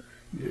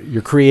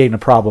creating a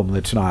problem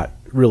that's not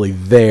really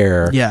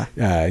there.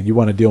 You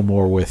want to deal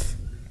more with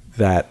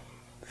that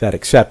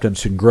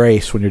acceptance and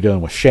grace when you're dealing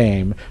with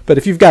shame. But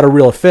if you've got a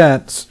real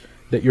offense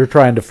that you're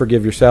trying to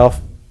forgive yourself,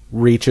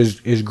 Reach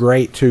is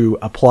great to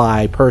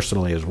apply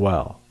personally as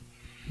well.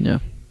 Yeah.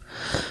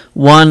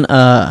 One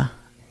kind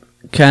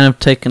of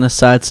taking a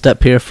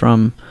sidestep here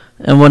from,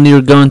 and when you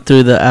were going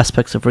through the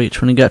aspects of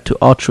Reach, when you got to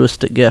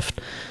altruistic gift,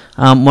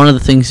 one of the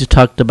things you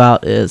talked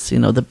about is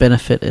the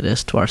benefit it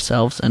is to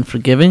ourselves and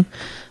forgiving.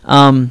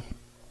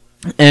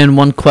 And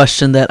one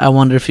question that I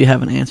wonder if you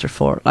have an answer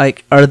for,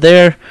 like,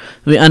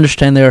 we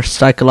understand there are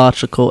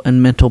psychological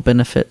and mental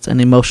benefits and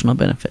emotional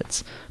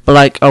benefits, but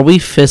like, are we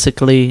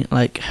physically,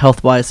 like,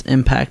 health-wise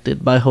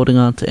impacted by holding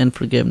on to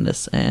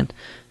unforgiveness? And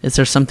is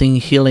there something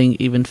healing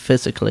even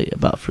physically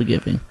about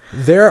forgiving?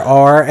 There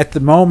are, at the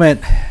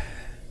moment.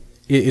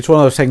 It's one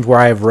of those things where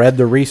I have read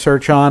the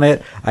research on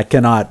it. I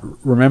cannot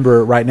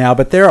remember it right now,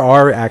 but there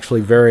are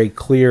actually very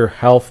clear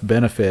health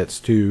benefits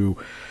to,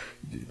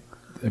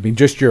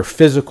 just your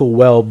physical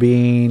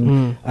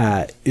well-being,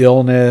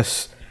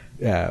 illness,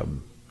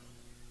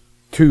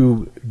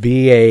 to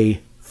be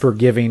a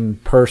forgiving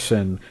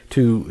person,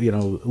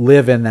 to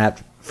live in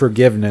that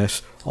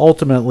forgiveness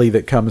ultimately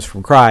that comes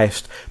from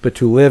Christ, but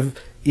to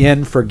live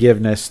in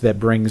forgiveness that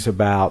brings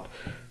about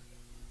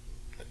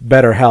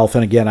better health.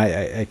 And again,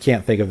 I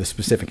can't think of the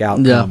specific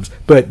outcomes,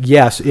 but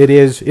yes, it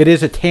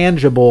is a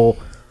tangible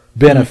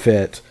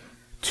benefit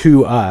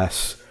to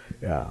us,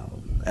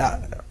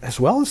 as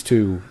well as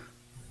to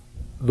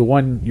the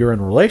one you're in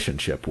a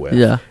relationship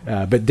with.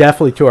 But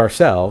definitely to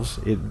ourselves,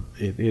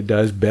 it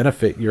does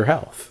benefit your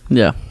health.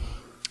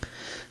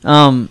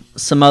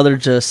 Some other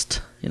that's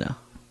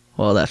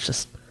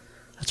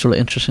really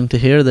interesting to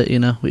hear,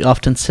 that we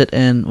often sit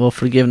in,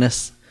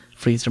 forgiveness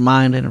frees your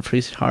mind and it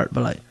frees your heart,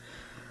 but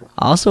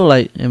also,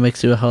 it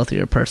makes you a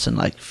healthier person,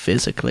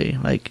 physically.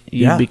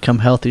 You become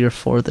healthier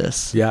for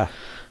this.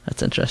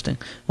 That's interesting.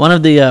 One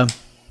of the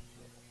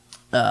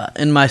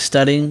in my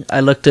studying,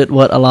 I looked at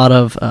what a lot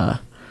of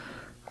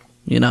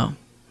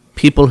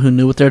people who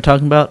knew what they were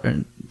talking about,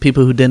 and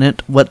people who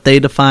didn't, what they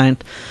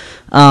defined,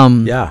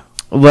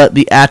 what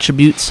the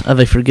attributes of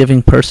a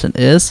forgiving person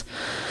is.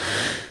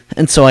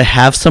 And so I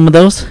have some of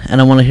those,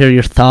 and I want to hear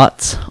your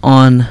thoughts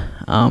on,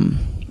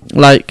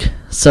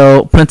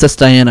 so Princess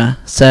Diana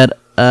said,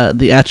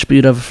 the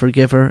attribute of a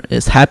forgiver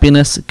is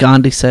happiness.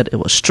 Gandhi said it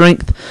was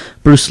strength.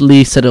 Bruce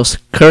Lee said it was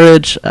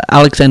courage.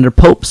 Alexander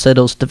Pope said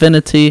it was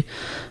divinity.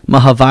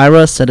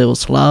 Mahavira said it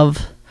was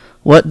love.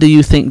 What do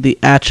you think the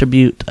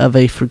attribute of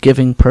a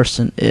forgiving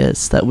person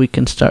is that we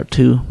can start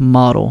to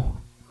model?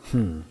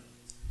 You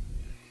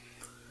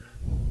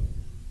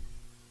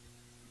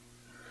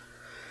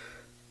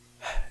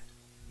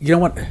know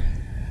what?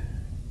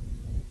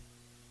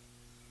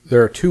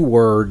 There are two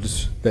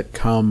words that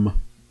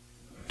come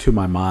to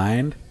my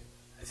mind.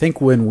 I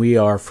think when we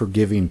are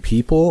forgiving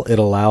people, it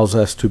allows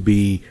us to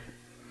be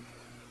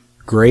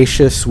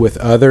gracious with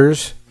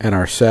others and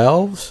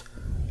ourselves,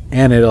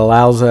 and it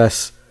allows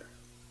us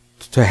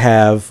to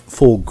have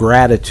full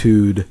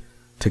gratitude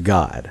to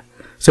God.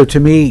 So to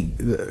me,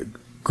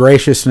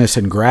 graciousness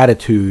and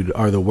gratitude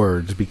are the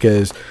words,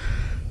 because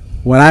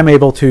when I'm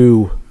able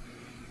to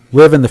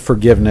live in the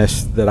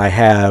forgiveness that I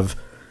have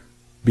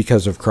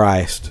because of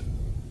Christ,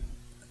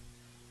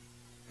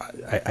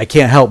 I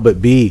can't help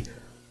but be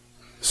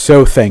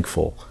so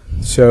thankful,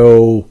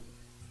 so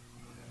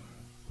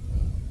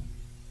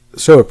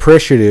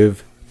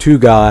appreciative to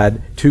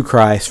God, to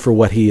Christ, for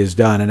what He has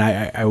done. And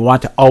I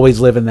want to always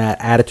live in that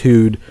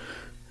attitude.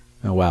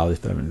 Oh, wow,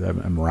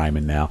 I'm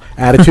rhyming now.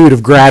 Attitude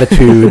of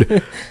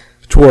gratitude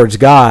towards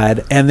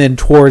God, and then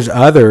towards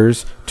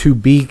others, to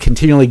be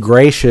continually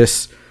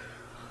gracious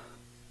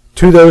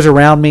to those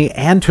around me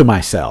and to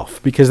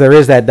myself. Because there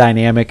is that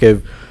dynamic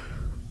of,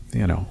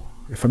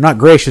 if I'm not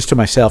gracious to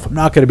myself, I'm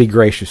not going to be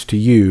gracious to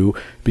you,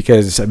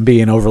 because I'm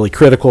being overly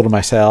critical to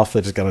myself.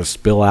 That's going to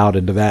spill out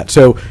into that.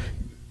 So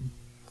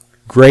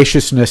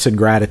graciousness and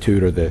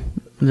gratitude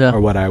are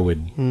what I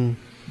would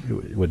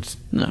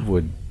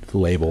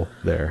label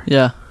there.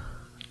 Yeah,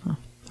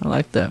 I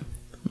like that.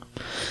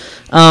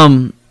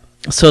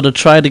 So to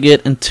try to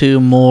get into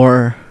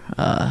more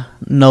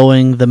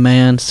knowing the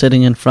man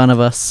sitting in front of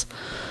us,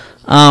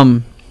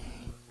 a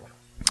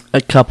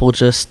couple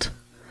just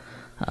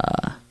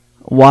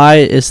why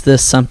is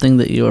this something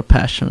that you are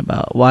passionate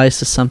about? Why is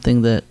this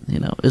something that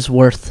is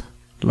worth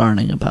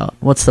learning about?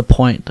 What's the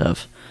point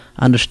of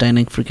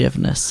understanding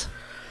forgiveness?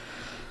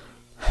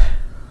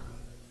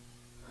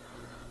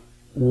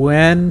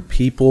 When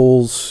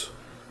people's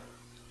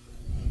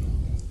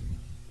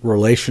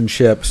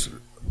relationships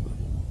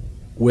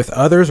with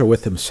others or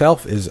with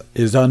himself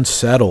is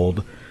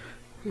unsettled,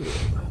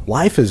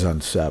 life is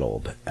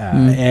unsettled.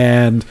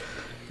 And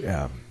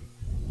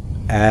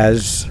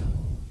as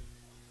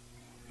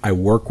I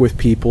work with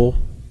people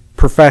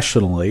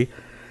professionally,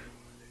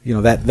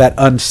 that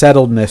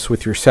unsettledness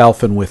with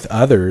yourself and with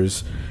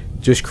others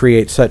just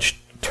creates such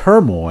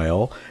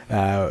turmoil,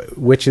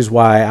 which is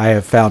why I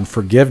have found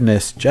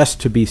forgiveness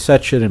just to be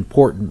such an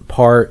important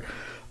part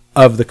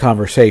of the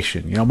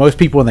conversation. Most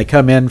people when they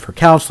come in for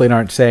counseling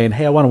aren't saying,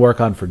 hey, I want to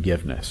work on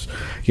forgiveness.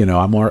 I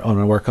want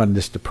to work on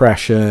this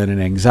depression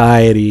and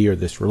anxiety or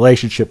this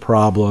relationship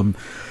problem.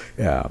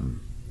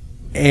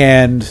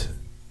 And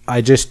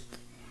I just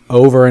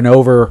over and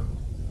over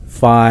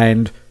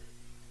find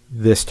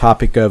this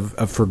topic of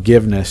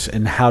forgiveness,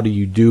 and how do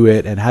you do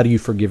it, and how do you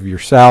forgive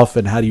yourself,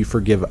 and how do you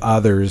forgive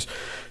others,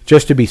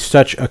 just to be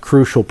such a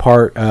crucial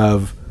part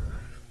of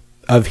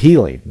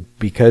healing,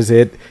 because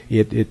it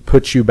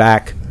puts you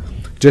back,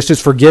 just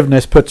as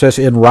forgiveness puts us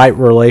in right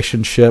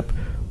relationship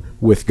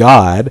with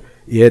God,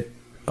 it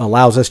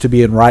allows us to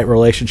be in right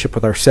relationship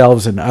with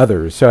ourselves and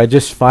others. So I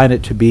just find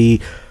it to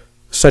be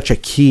such a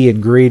key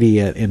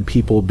ingredient in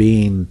people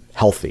being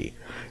healthy.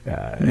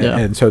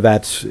 And so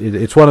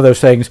it's one of those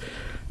things.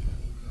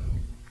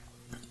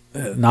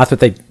 Not that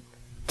they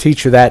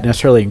teach you that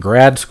necessarily in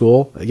grad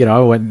school.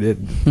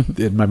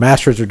 In my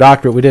master's or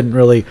doctorate, we didn't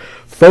really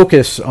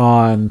focus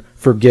on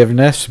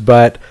forgiveness,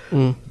 but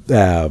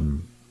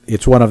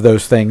it's one of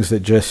those things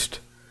that just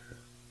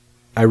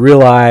I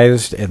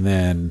realized and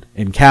then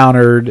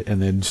encountered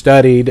and then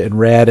studied and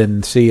read,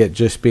 and see it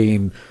just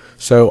being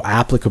so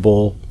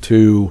applicable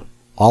to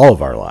all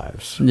of our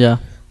lives. Yeah.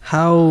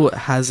 How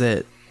has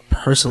it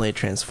personally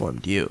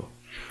transformed you?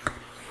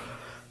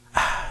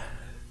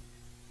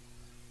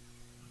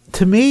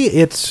 To me,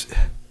 it's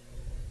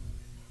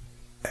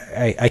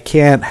I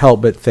can't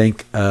help but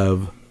think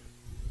of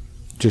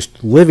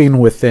just living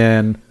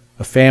within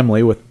a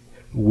family with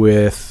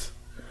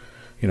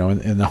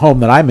in the home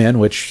that I'm in,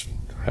 which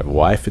I have a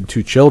wife and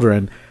 2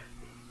 children.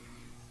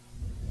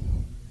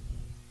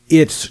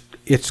 It's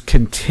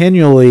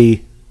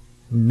continually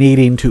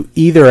needing to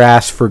either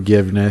ask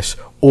forgiveness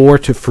or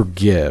to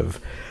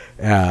forgive,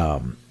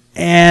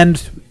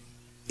 and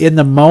in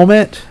the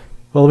moment,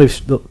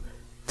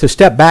 to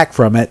step back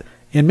from it,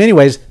 in many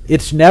ways,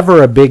 it's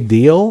never a big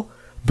deal,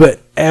 but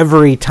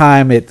every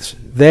time it's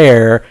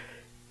there,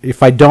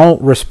 if I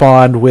don't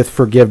respond with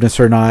forgiveness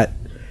or not,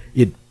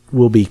 it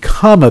will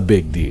become a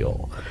big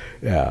deal,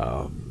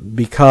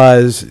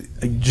 because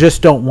I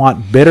just don't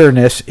want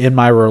bitterness in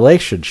my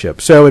relationship.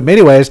 So in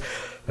many ways,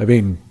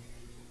 there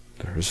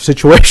was a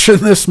situation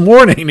this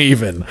morning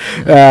even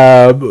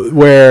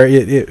where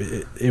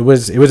it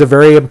was a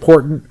very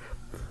important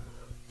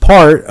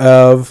part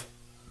of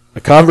a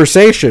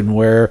conversation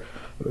where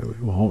we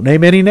won't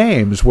name any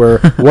names, where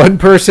one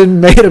person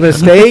made a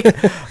mistake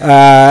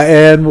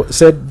and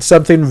said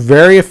something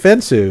very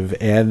offensive,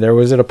 and there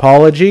was an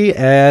apology,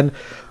 and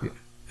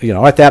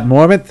at that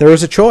moment there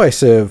was a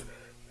choice of,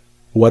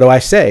 what do I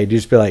say? Do you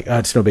just be like, oh,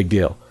 it's no big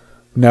deal?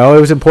 No,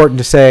 it was important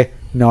to say,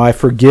 no, I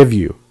forgive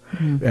you,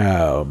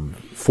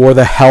 for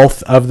the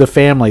health of the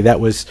family.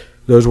 Those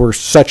were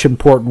such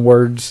important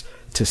words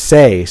to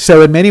say.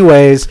 So in many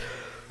ways,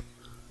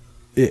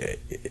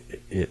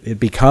 it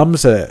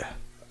becomes a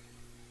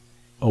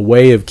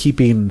way of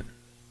keeping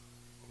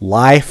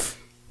life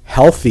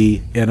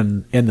healthy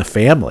in the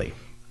family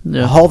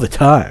all the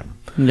time.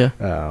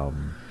 Yeah.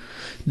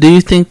 Do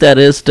you think that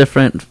is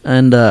different?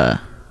 And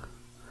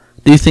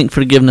do you think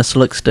forgiveness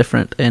looks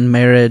different in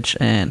marriage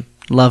and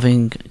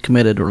loving,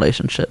 committed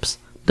relationships?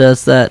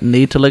 Does that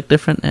need to look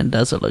different, and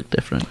does it look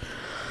different?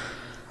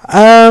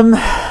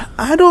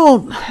 I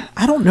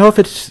don't know if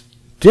it's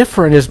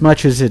different as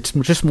much as it's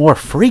just more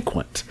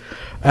frequent.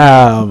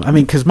 I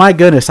mean, because my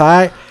goodness,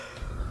 I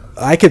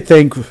could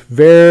think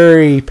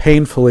very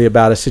painfully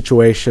about a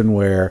situation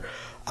where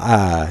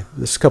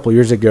this a couple of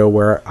years ago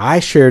where I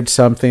shared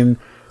something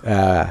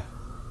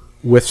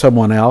with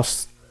someone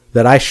else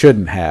that I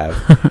shouldn't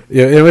have.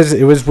 It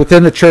was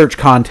within the church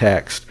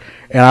context,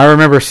 and I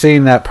remember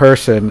seeing that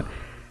person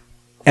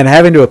and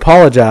having to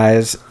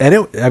apologize. And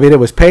it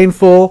was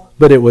painful,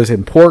 but it was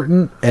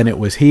important and it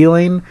was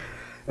healing.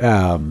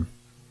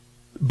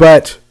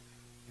 But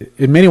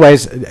in many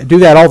ways, I do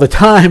that all the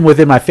time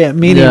within my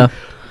family. Meaning,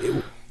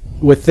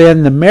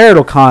 within the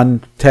marital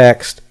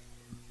context,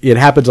 it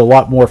happens a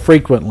lot more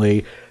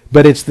frequently.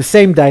 But it's the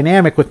same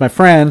dynamic with my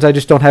friends. I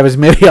just don't have as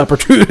many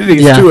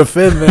opportunities to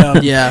offend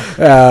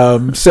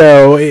them.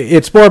 So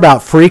it's more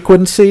about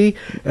frequency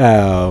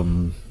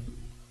than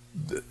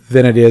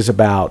it is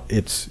about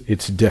it's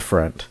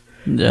different.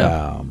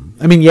 Yeah.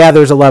 I mean,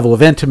 there's a level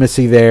of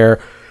intimacy there,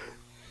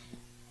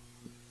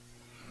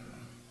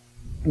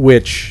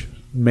 which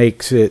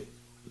makes it,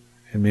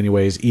 in many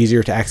ways,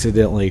 easier to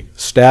accidentally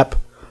step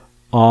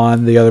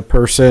on the other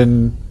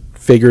person,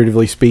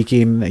 figuratively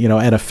speaking,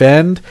 and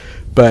offend.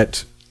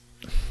 But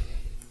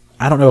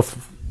I don't know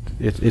if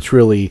it's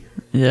really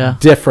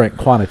different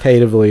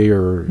quantitatively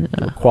or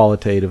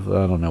qualitative.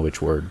 I don't know which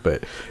word,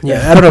 but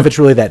I don't know if it's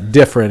really that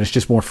different. It's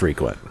just more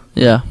frequent.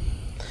 Yeah.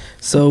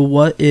 So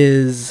what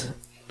is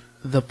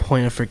the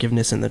point of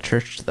forgiveness in the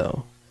church,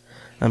 though?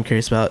 I'm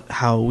curious about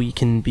how we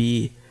can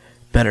be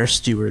better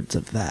stewards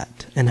of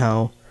that, and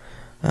how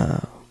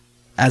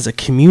as a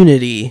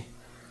community,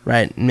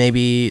 right,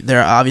 maybe there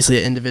are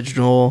obviously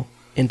individual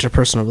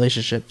interpersonal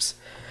relationships,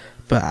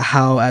 but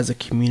how as a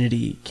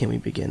community can we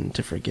begin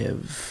to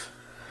forgive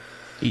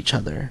each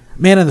other?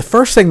 Man, and the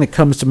first thing that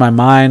comes to my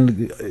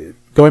mind,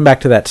 going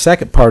back to that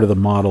second part of the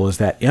model, is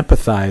that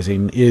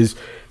empathizing, is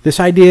this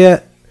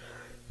idea,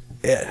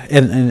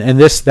 and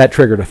that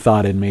triggered a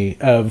thought in me,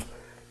 of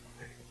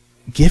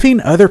giving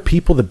other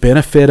people the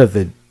benefit of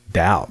the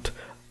doubt.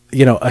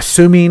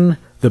 Assuming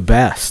the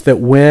best, that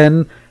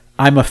when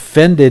I'm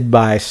offended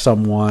by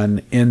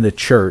someone in the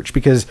church,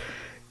 because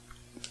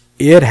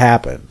it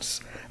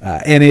happens,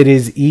 and it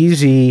is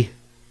easy.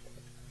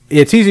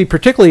 It's easy,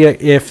 particularly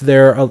if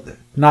they're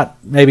not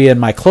maybe in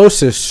my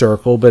closest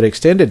circle, but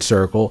extended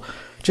circle,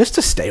 just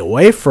to stay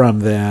away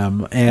from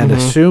them and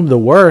assume the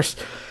worst.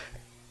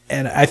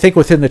 And I think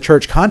within the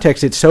church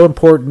context, it's so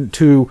important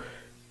to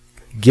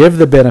give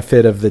the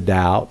benefit of the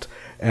doubt.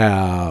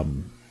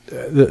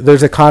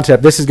 There's a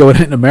concept, this is going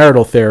into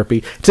marital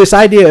therapy, it's this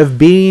idea of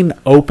being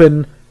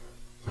open.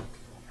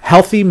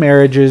 Healthy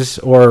marriages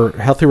or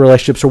healthy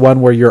relationships are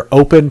one where you're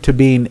open to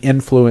being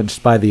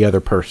influenced by the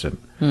other person.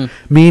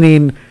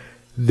 Meaning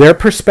their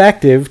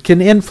perspective can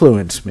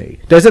influence me.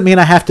 Doesn't mean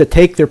I have to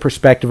take their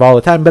perspective all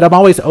the time, but I'm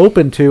always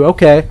open to,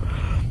 okay,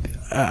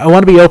 I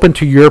want to be open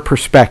to your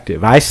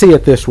perspective. I see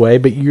it this way,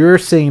 but you're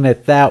seeing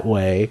it that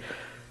way.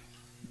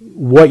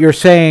 What you're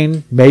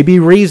saying may be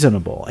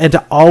reasonable. And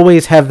to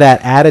always have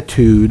that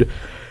attitude,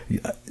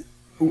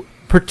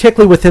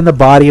 particularly within the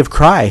body of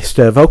Christ,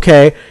 of,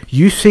 okay,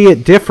 you see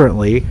it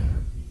differently,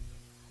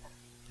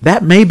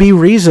 that may be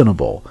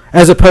reasonable,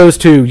 as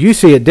opposed to, you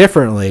see it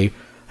differently,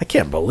 I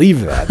can't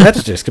believe that.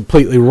 That's just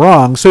completely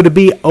wrong. So to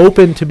be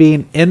open to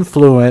being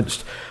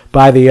influenced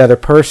by the other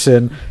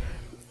person,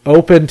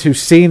 open to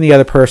seeing the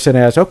other person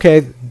as,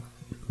 okay,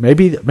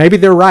 maybe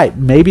they're right.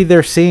 Maybe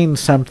they're seeing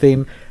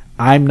something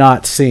I'm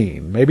not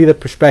seeing. Maybe the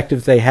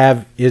perspective they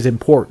have is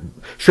important.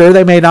 Sure,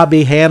 they may not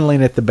be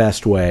handling it the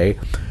best way,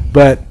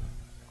 but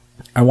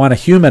I want to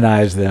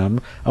humanize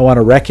them. I want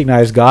to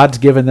recognize God's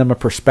given them a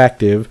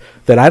perspective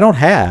that I don't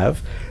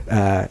have,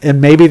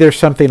 and maybe there's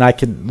something I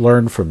can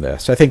learn from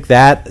this. I think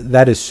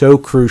that is so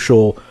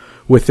crucial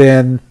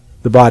within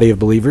the body of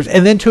believers,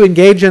 and then to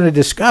engage in a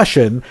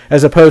discussion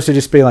as opposed to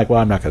just being like,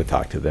 well, I'm not going to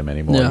talk to them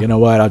anymore. Yeah. You know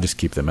what? I'll just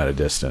keep them at a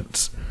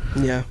distance.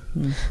 Yeah.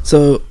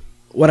 So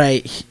what I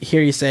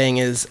hear you saying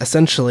is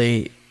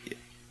essentially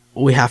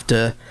we have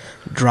to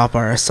drop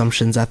our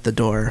assumptions at the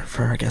door,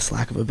 for, I guess,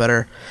 lack of a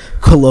better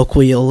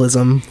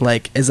colloquialism.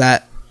 Like, is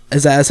that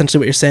essentially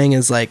what you're saying?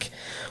 Is like,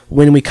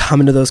 when we come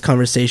into those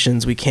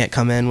conversations, we can't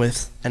come in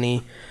with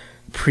any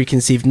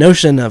preconceived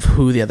notion of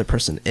who the other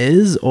person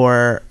is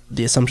or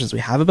the assumptions we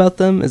have about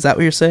them. Is that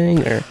what you're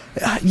saying? Or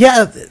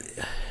yeah,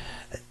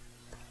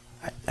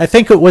 I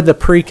think when the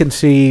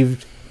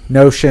preconceived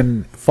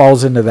notion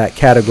falls into that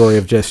category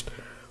of just,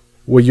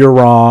 well, you're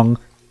wrong,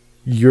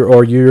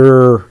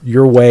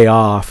 you're way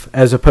off,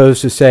 as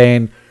opposed to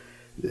saying,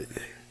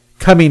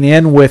 coming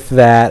in with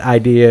that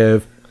idea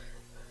of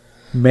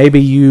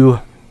maybe you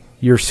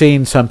you're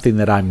seeing something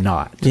that I'm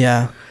not.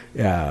 Yeah.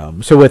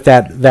 So with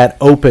that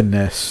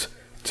openness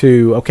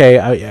to, okay,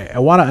 I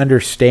want to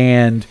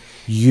understand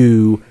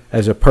you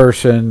as a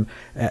person,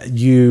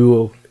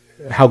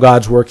 how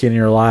God's working in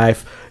your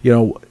life,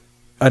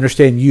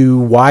 understand you,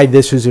 why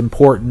this is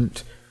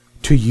important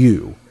to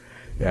you.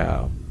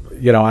 I've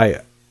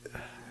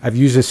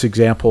used this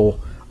example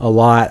a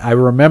lot. I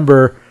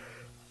remember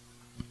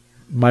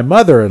my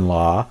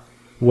mother-in-law,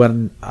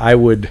 when I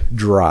would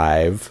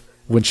drive,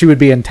 when she would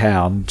be in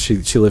town,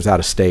 she lives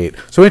out of state.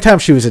 So anytime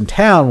she was in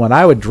town, when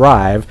I would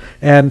drive,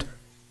 and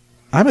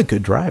I'm a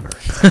good driver.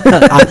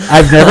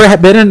 I've never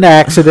been in an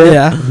accident.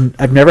 Yeah.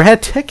 I've never had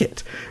a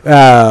ticket.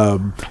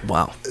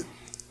 Wow.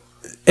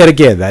 And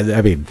again,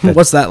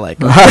 What's that like?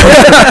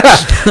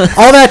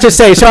 all that to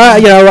say, so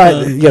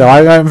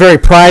I'm very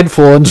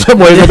prideful in some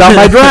ways about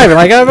my driving.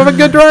 Like, I'm a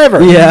good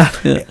driver. Yeah.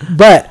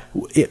 But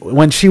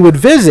when she would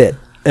visit,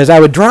 as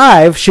I would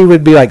drive, she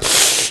would be like,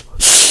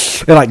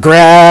 and like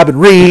grab and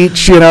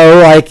reach, and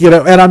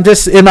I'm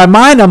just in my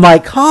mind, I'm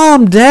like,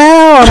 calm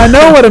down, I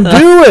know what I'm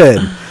doing.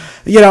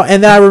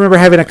 And then I remember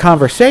having a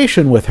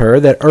conversation with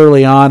her that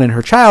early on in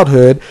her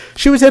childhood,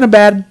 she was in a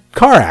bad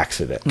car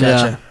accident.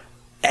 Gotcha.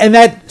 And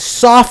that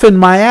softened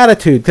my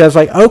attitude, because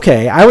like,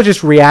 okay, I was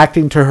just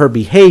reacting to her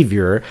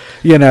behavior,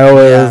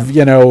 of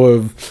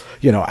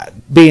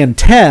being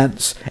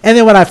tense. And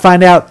then when I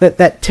find out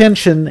that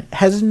tension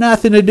has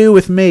nothing to do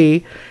with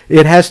me,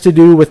 it has to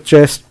do with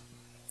just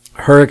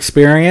her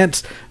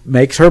experience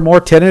makes her more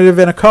tentative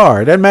in a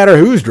car. It doesn't matter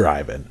who's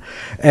driving.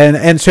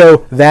 And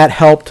so that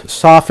helped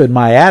soften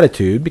my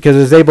attitude, because I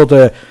was able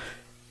to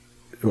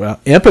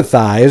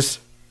empathize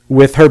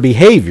with her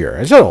behavior.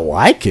 I still don't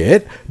like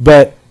it,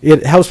 but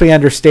it helps me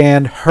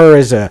understand her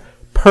as a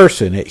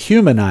person. It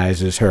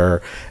humanizes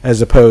her,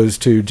 as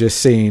opposed to just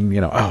seeing,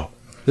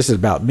 this is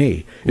about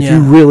me. If you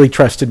really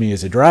trusted me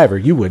as a driver,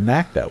 you wouldn't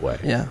act that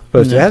way. Yeah.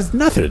 It has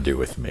nothing to do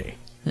with me.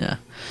 Yeah.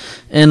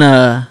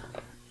 And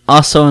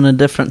also, in a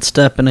different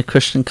step in a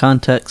Christian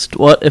context,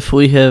 what if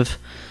we have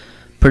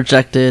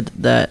projected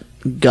that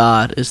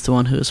God is the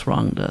one who has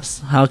wronged us?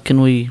 How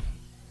can we,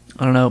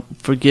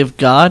 forgive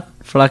God,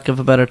 for lack of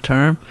a better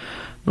term?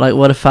 Like,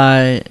 what if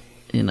I,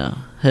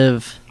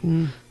 have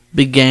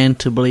began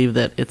to believe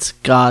that it's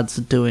God's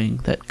doing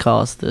that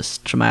caused this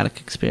traumatic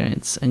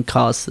experience and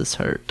caused this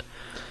hurt?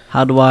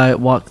 How do I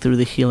walk through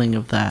the healing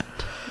of that?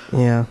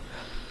 Yeah.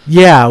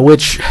 Yeah,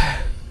 which,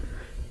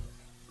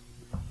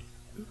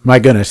 my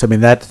goodness,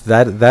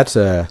 that's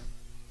a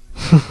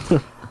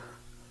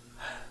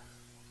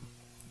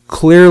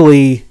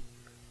clearly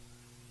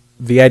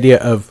the idea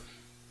of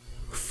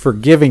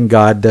forgiving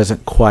God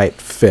doesn't quite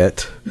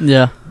fit.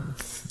 Yeah.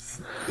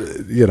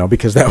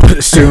 Because that would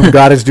assume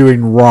God is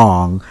doing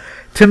wrong.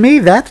 To me,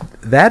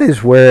 that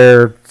is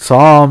where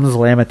Psalms,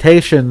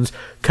 Lamentations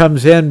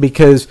comes in,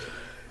 because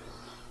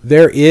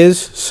there is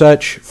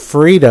such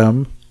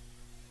freedom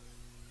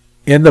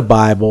in the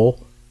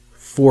Bible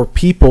for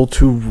people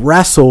to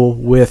wrestle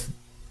with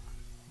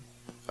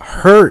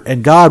hurt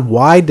and God.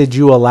 Why did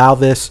you allow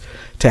this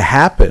to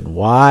happen?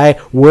 Why?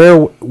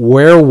 Where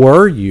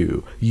were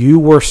you? You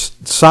were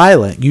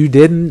silent. You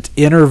didn't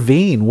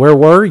intervene. Where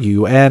were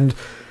you? And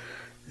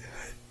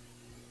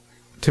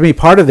to me,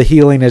 part of the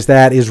healing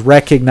is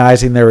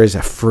recognizing there is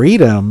a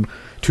freedom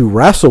to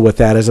wrestle with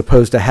that, as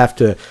opposed to have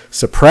to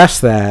suppress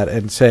that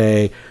and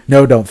say,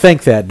 no, don't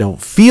think that,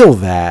 don't feel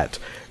that.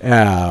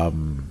 But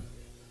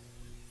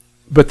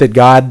that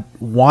God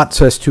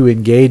wants us to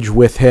engage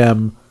with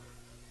Him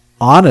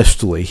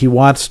honestly. He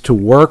wants to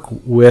work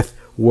with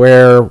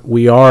where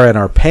we are in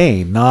our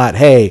pain, not,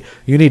 hey,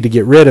 you need to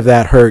get rid of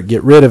that hurt,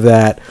 get rid of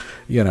that,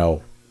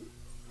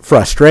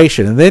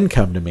 frustration, and then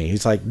come to me.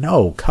 He's like,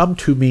 no, come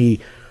to me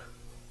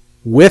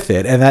with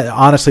it. And that,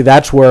 honestly,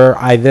 that's where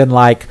I then,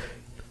 like,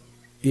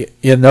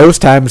 in those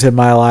times in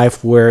my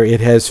life where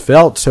it has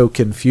felt so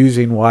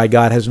confusing why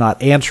God has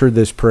not answered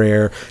this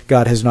prayer,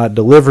 God has not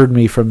delivered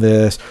me from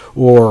this,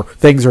 or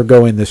things are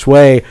going this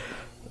way,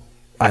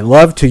 I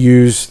love to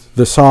use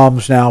the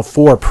Psalms now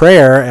for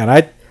prayer. And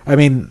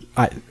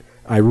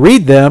I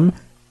read them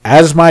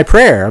as my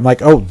prayer. I'm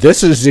like, oh,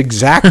 this is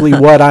exactly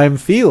what I'm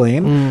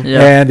feeling.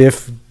 Yeah. And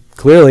if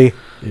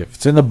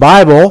it's in the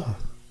Bible,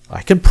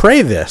 I can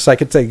pray this. I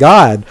can say,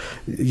 God,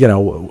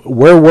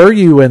 where were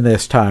you in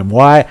this time?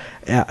 Why?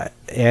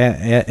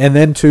 And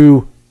then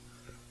to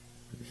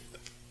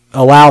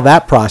allow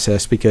that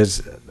process,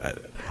 because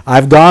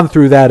I've gone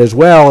through that as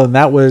well, and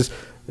that was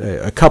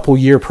a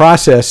couple-year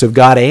process of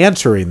God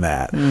answering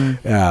that.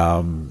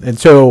 And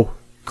so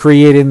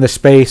creating the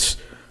space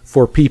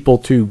for people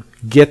to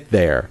get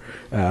there.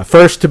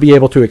 First, to be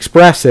able to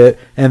express it,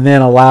 and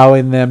then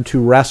allowing them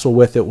to wrestle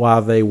with it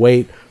while they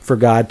wait for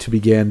God to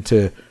begin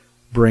to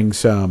bring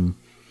some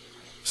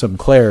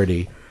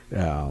clarity.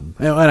 And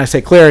when I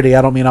say clarity,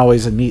 I don't mean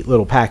always a neat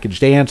little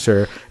packaged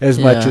answer, as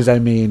much as I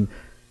mean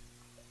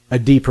a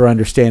deeper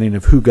understanding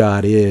of who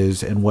God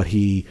is and what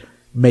He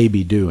may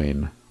be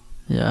doing.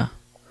 Yeah.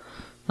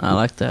 I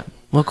like that.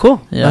 Well,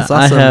 cool. Yeah, That's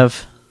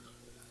awesome.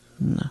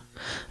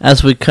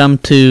 as we come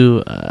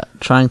to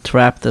trying to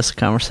wrap this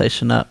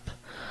conversation up,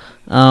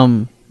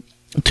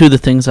 two of the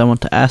things I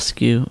want to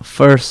ask you.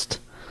 First,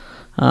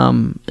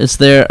 is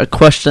there a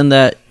question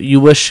that you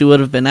wish you would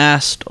have been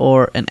asked,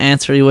 or an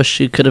answer you wish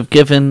you could have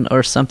given,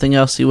 or something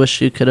else you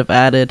wish you could have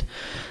added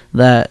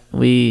that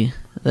you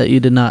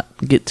did not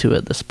get to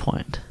at this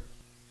point?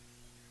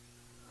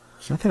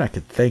 There's nothing I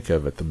could think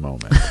of at the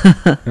moment.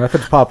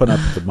 Nothing's popping up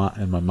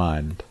in my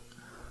mind.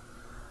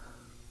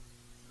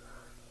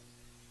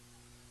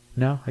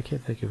 No, I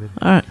can't think of it.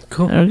 All right,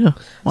 Cool. There we go.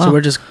 Wow. So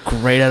we're just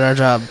great at our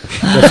job.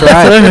 That's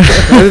right.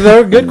 Those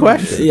are good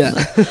questions. Yeah.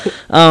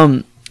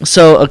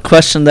 So a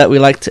question that we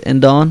like to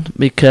end on,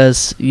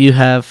 because you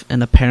have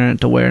an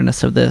apparent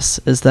awareness of this,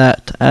 is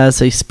that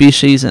as a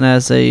species and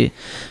as a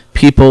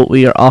people,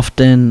 we are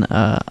often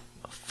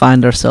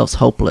find ourselves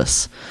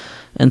hopeless.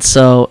 And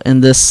so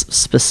in this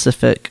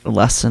specific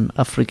lesson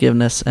of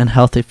forgiveness and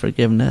healthy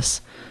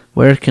forgiveness,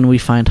 where can we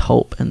find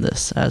hope in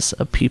this as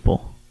a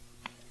people?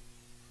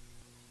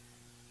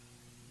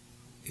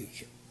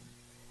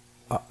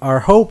 Our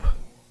hope,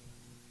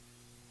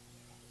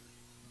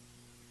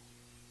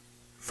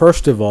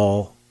 first of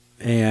all,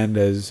 and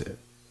as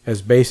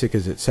basic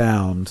as it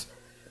sounds,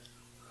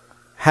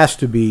 has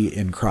to be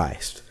in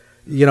Christ.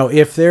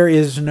 If there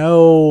is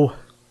no...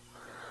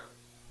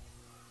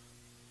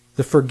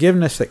 The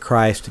forgiveness that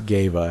Christ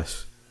gave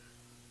us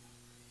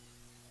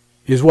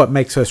is what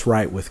makes us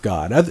right with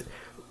God.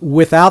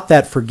 Without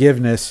that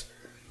forgiveness,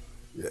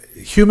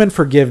 human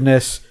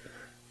forgiveness,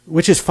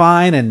 which is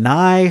fine and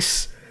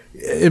nice,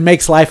 it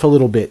makes life a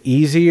little bit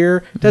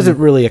easier. It doesn't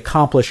really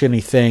accomplish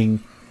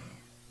anything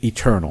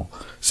eternal.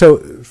 So,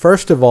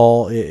 first of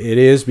all, it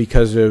is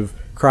because of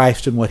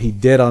Christ and what he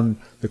did on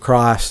the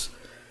cross,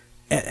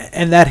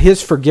 and that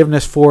his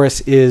forgiveness for us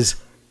is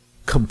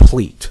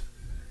complete.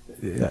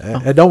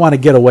 I don't want to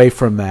get away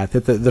from that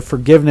the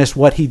forgiveness,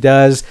 what he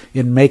does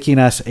in making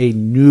us a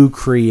new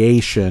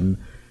creation,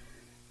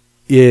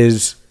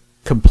 is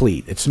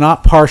complete. It's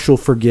not partial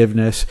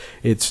forgiveness.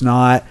 It's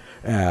not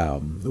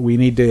we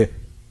need to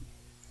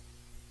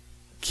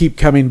keep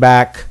coming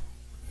back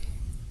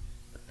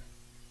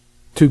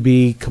to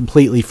be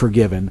completely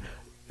forgiven.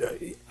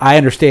 I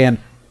understand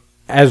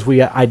as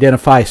we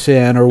identify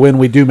sin, or when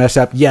we do mess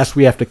up, yes,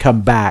 we have to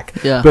come back.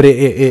 Yeah. But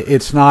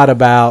it's not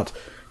about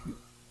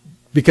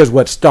because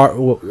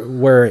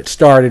where it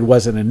started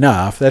wasn't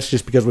enough. That's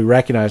just because we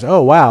recognize,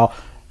 oh, wow,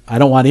 I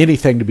don't want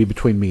anything to be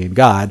between me and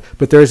God.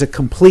 But there is a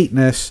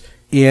completeness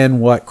in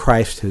what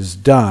Christ has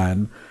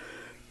done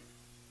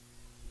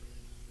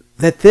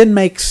that then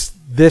makes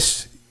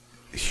this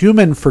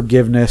human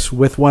forgiveness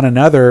with one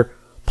another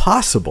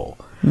possible.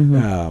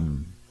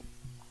 Mm-hmm.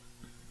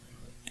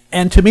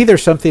 And to me,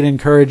 there's something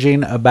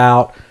encouraging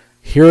about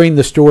hearing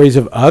the stories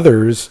of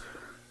others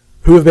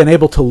who have been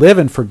able to live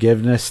in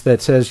forgiveness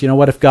that says,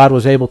 what, if God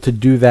was able to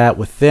do that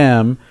with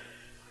them,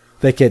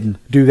 they can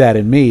do that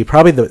in me.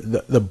 Probably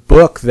the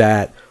book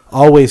that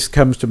always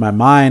comes to my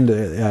mind,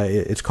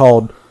 it's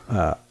called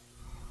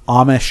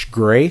Amish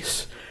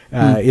Grace.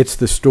 It's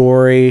the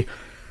story,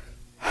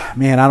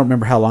 man, I don't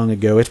remember how long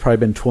ago. It's probably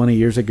been 20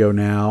 years ago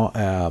now,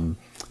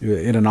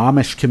 in an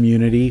Amish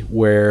community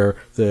where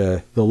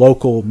the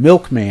local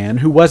milkman,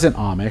 who wasn't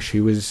Amish,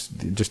 he was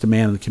just a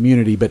man in the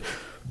community, but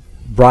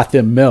brought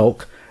them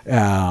milk.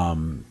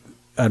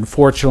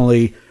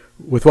 Unfortunately,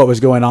 with what was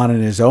going on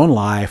in his own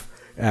life,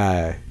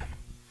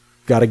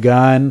 got a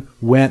gun,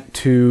 went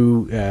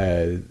to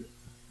the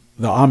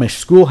Amish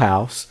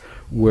schoolhouse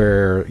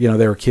where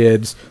there were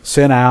kids,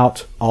 sent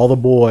out all the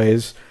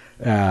boys,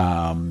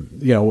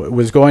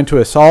 was going to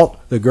assault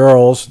the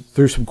girls.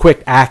 Through some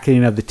quick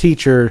acting of the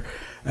teacher,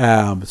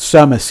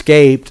 some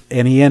escaped,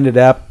 and he ended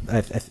up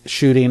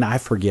shooting, I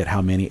forget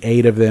how many,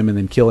 8 of them, and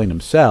then killing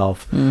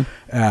himself.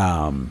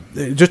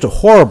 Just a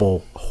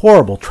horrible,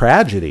 horrible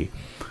tragedy.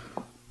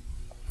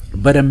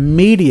 But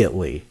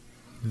immediately,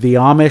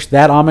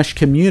 that Amish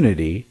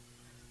community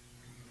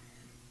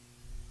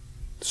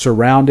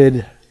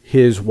surrounded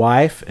his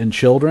wife and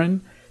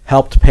children,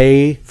 helped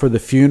pay for the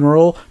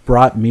funeral,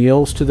 brought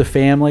meals to the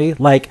family.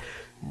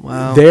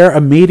 Wow. Their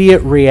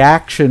immediate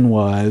reaction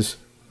was,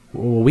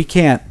 well, we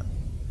can't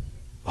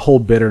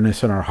hold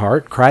bitterness in our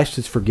heart. Christ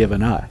has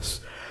forgiven us.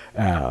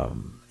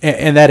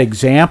 And that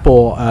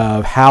example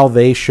of how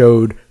they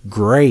showed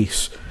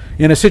grace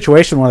in a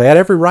situation where they had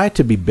every right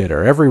to be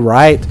bitter, every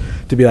right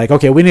to be like,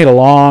 okay, we need a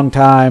long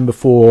time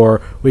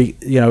before we,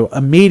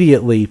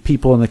 immediately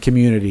people in the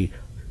community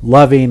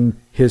loving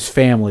his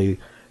family,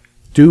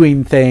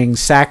 doing things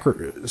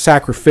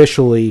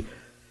sacrificially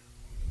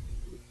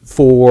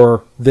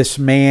for this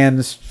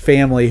man's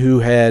family who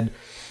had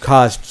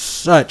caused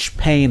such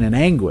pain and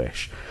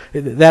anguish.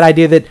 That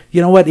idea that,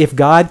 what, if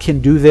God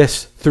can do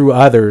this through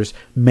others,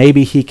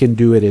 maybe he can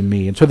do it in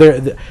me. And so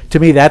to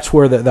me, that's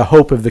where the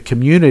hope of the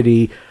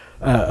community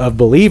of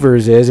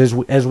believers is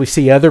as we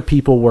see other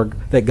people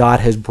that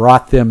God has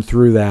brought them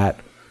through that,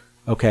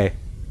 okay,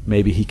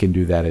 maybe he can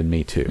do that in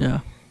me too. Yeah.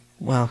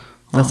 Wow.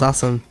 That's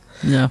awesome.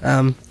 Yeah.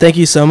 Thank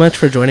you so much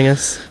for joining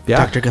us,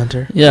 Yeah. Dr.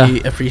 Gunter. Yeah.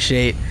 We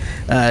appreciate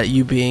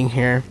you being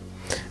here.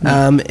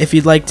 If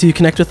you'd like to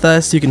connect with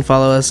us, you can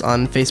follow us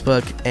on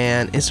Facebook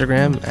and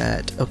Instagram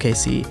at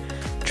OKC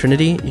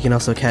Trinity. You can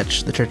also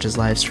catch the church's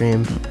live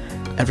stream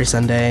every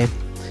Sunday.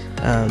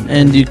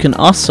 And you can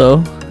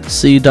also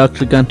see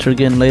Dr. Gunter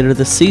again later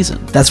this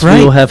season. That's right.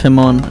 We'll have him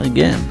on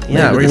again.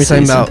 Yeah, we're going to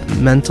be talking about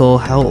mental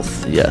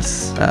health.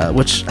 Yes.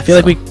 Which I feel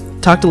like we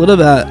talked a little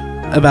bit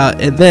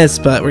about in this,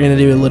 but we're going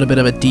to do a little bit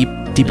of a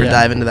deeper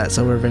dive into that.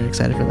 So we're very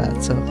excited for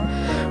that. So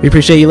we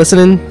appreciate you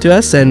listening to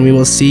us, and we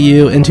will see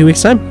you in 2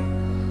 weeks' time.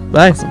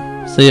 Bye.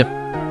 Awesome. See ya.